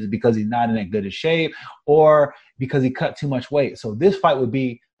wonder, is it because he's not in that good a shape or because he cut too much weight? So this fight would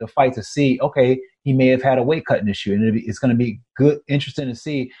be the fight to see, okay, he may have had a weight cutting issue. And it's going to be interesting to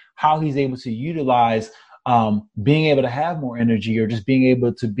see how he's able to utilize being able to have more energy, or just being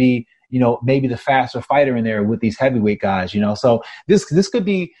able to be, maybe the faster fighter in there with these heavyweight guys, So this could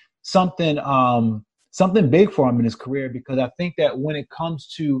be something big for him in his career, because I think that when it comes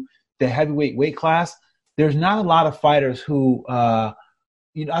to the heavyweight weight class, there's not a lot of fighters who, I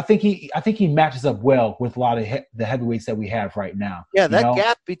think he matches up well with a lot of the heavyweights that we have right now. Yeah, that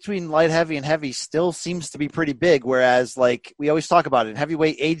gap between light heavy and heavy still seems to be pretty big. Whereas, like we always talk about it, in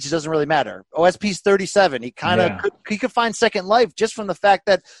heavyweight, age doesn't really matter. OSP's 37. He could find second life just from the fact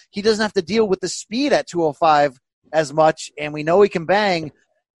that he doesn't have to deal with the speed at 205 as much, and we know he can bang.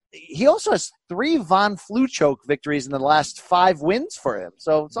 He also has 3 Von Fluchoke victories in the last 5 wins for him.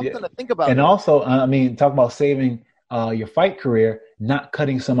 So something to think about. And also, talk about saving your fight career, not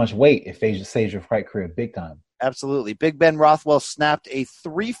cutting so much weight. It saves your fight career big time. Absolutely. Big Ben Rothwell snapped a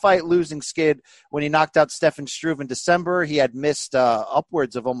 3-fight losing skid when he knocked out Stefan Struve in December. He had missed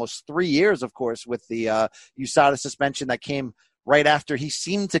upwards of almost 3 years, of course, with the USADA suspension that came right after he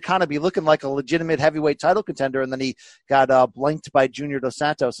seemed to kind of be looking like a legitimate heavyweight title contender, and then he got blanked by Junior Dos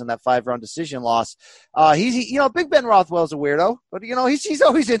Santos in that 5-round decision loss. Big Ben Rothwell's a weirdo, but he's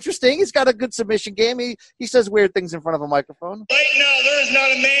always interesting. He's got a good submission game. He says weird things in front of a microphone. Right now, there is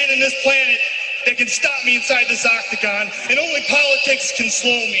not a man in this planet that can stop me inside this octagon, and only politics can slow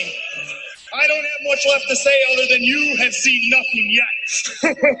me. I don't have much left to say other than you have seen nothing yet.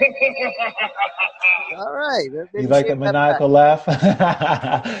 All right. You like a maniacal laugh?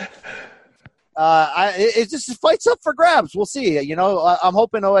 It just fights up for grabs. We'll see. I'm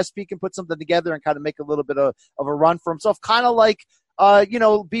hoping OSP can put something together and kind of make a little bit of a run for himself, kind of like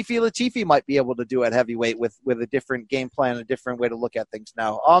Beefy Latifi might be able to do at heavyweight with a different game plan, a different way to look at things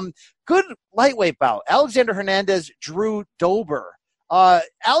now. Good lightweight bout. Alexander Hernandez, Drew Dober.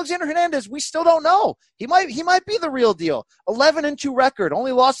 Alexander Hernandez, we still don't know. He might be the real deal. 11-2 record.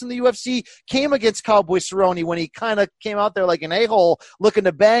 Only loss in the UFC came against Cowboy Cerrone when he kind of came out there like an a-hole looking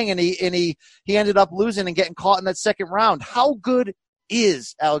to bang, and he ended up losing and getting caught in that second round. How good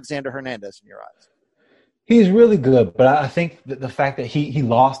is Alexander Hernandez in your eyes? He's really good, but I think that the fact that he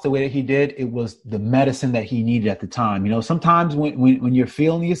lost the way that he did, it was the medicine that he needed at the time. Sometimes when you're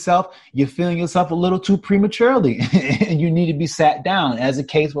feeling yourself a little too prematurely, and you need to be sat down, as the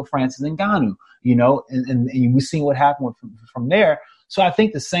case with Francis Ngannou, and we've seen what happened from there. So I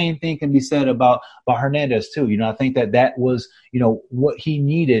think the same thing can be said about Hernandez too. I think that was, what he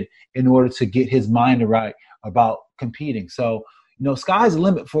needed in order to get his mind right about competing. So, sky's the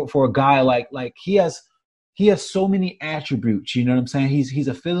limit for a guy like he has so many attributes, you know what I'm saying? He's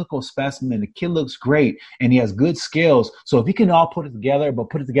a physical specimen. The kid looks great, and he has good skills. So if he can all put it together,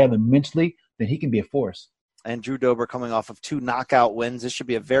 but put it together mentally, then he can be a force. And Drew Dober coming off of 2 knockout wins. This should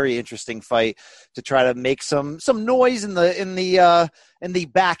be a very interesting fight to try to make some noise in the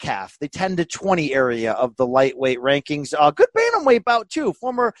back half, the 10-20 area of the lightweight rankings. Good bantamweight bout too.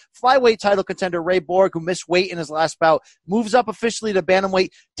 Former flyweight title contender Ray Borg, who missed weight in his last bout, moves up officially to bantamweight,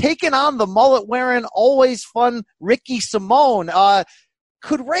 taking on the mullet-wearing, always fun Ricky Simone.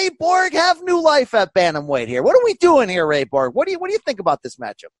 Could Ray Borg have new life at bantamweight here? What are we doing here, Ray Borg? What do you think about this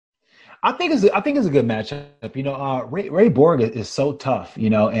matchup? I think it's a good matchup. Ray Borg is so tough,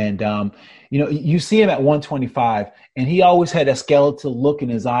 and you see him at 125, and he always had a skeletal look in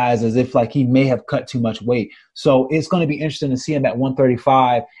his eyes, as if like he may have cut too much weight. So it's going to be interesting to see him at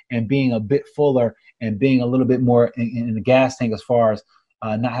 135 and being a bit fuller and being a little bit more in the gas tank as far as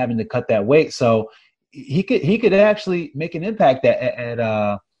not having to cut that weight. So he could actually make an impact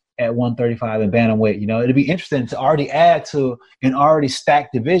at 135 and bantamweight. It'd be interesting to already add to an already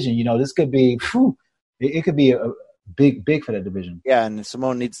stacked division. This could be, it could be a big for that division. Yeah, and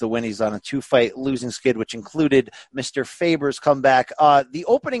Simone needs the win. He's on a 2-fight losing skid, which included Mr. Faber's comeback. The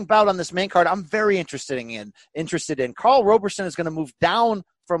opening bout on this main card, I'm very interested in. Carl Roberson is going to move down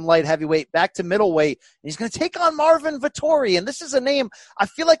from light heavyweight back to middleweight, and he's going to take on Marvin Vettori. And this is a name I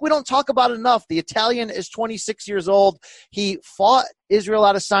feel like we don't talk about enough. The Italian is 26 years old. He fought Israel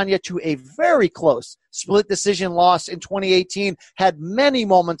Adesanya to a very close split decision loss in 2018, had many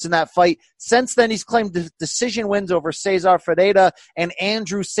moments in that fight. Since then, he's claimed decision wins over Cesar Ferreira and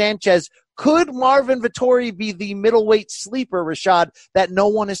Andrew Sanchez. Could Marvin Vettori be the middleweight sleeper, Rashad, that no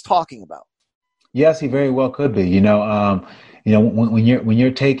one is talking about? Yes, he very well could be. When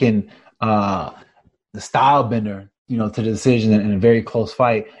you're taking the style bender, to the decision in a very close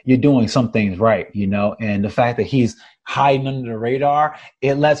fight, you're doing some things right, and the fact that he's hiding under the radar,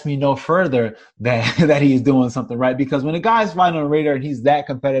 it lets me know further that he's doing something right. Because when a guy's fighting on the radar and he's that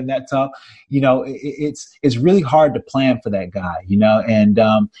competitive, that tough, it's really hard to plan for that guy, and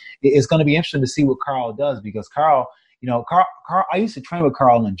it's going to be interesting to see what Carl does, because Carl, I used to train with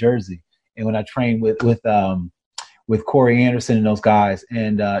Carl in Jersey, and when I trained with Corey Anderson and those guys,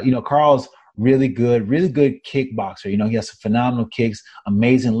 and Carl's really good kickboxer. He has some phenomenal kicks,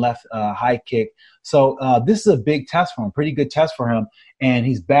 amazing left high kick. So this is a big test for him, pretty good test for him. And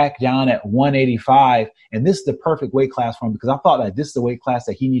he's back down at 185. And this is the perfect weight class for him, because I thought that this is the weight class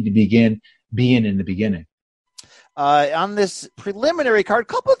that he needed to be in the beginning. On this preliminary card, a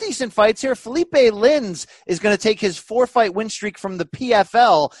couple of decent fights here. Felipe Lins is going to take his 4-fight win streak from the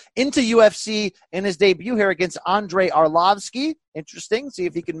PFL into UFC in his debut here against Andrei Arlovsky. Interesting. See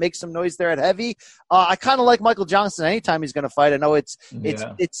if he can make some noise there at heavy. I kind of like Michael Johnson anytime he's going to fight. I know it's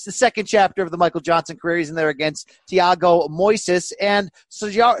the second chapter of the Michael Johnson career. He's in there against Thiago Moises, and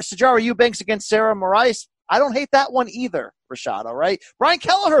Sijara Eubanks against Sarah Moraes. I don't hate that one either, Rashad, all right? Brian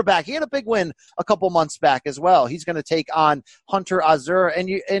Kelleher back. He had a big win a couple months back as well. He's going to take on Hunter Azur. And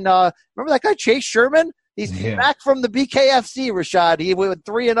remember that guy, Chase Sherman? He's back from the BKFC, Rashad. He went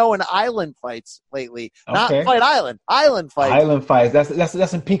 3-0 in island fights lately. Okay. Not Fight Island. Island fights. Island fights.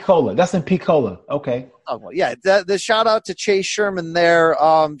 That's in Picola. That's in Picola. Okay. Oh, well, yeah. The shout out to Chase Sherman there.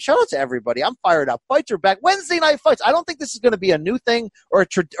 Shout out to everybody. I'm fired up. Fights are back. Wednesday night fights. I don't think this is going to be a new thing or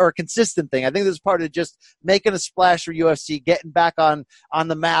a consistent thing. I think this is part of just making a splash for UFC, getting back on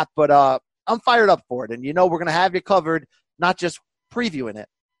the map. But I'm fired up for it. And we're going to have you covered, not just previewing it,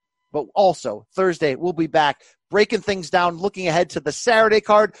 but also Thursday we'll be back breaking things down, looking ahead to the Saturday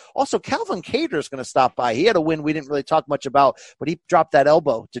card. Also, Calvin Kattar is going to stop by. He had a win we didn't really talk much about, but he dropped that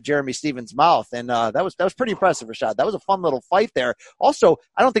elbow to Jeremy Stevens' mouth, and that was pretty impressive, Rashad. That was a fun little fight there. Also,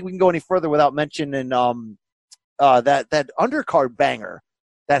 I don't think we can go any further without mentioning that undercard banger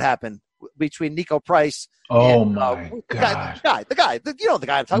that happened between Nico Price. Oh my God! The guy. You know the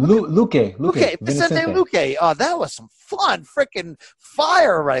guy I'm talking about. Luque. Vicente Luque. That was some fun, freaking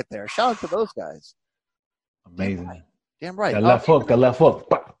fire right there. Shout out to those guys. Amazing. Damn right. The left hook.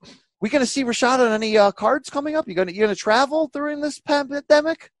 We gonna see Rashad on any cards coming up? You gonna travel during this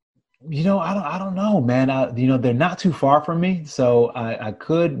pandemic? I don't know, man. They're not too far from me, so I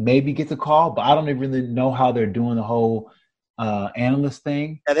could maybe get the call, but I don't really know how they're doing the whole analyst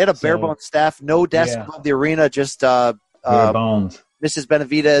thing. Yeah, they had a bare bones staff, no desk above the arena, just bare bones. Mrs.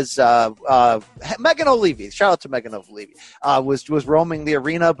 Benavidez, Megan O'Leary, shout out to Megan O'Leary, was roaming the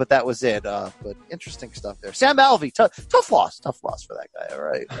arena, but that was it. But interesting stuff there. Sam Alvey, tough loss for that guy. All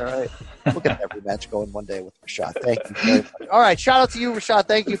right. We'll get every match going one day with Rashad. Thank you very much. All right, shout out to you, Rashad.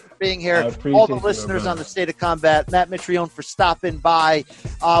 Thank you for being here. All the listeners on the State of Combat, Matt Mitrione for stopping by.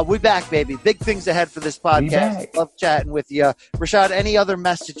 We back, baby. Big things ahead for this podcast. Love chatting with you. Rashad, any other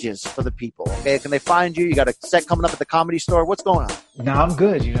messages for the people? Okay, can they find you? You got a set coming up at the Comedy Store. What's going on? No, I'm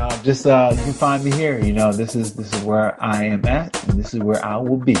good. Just you can find me here. This is where I am at, and this is where I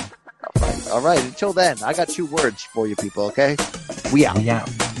will be. All right. Until then, I got 2 words for you people. Okay, we out.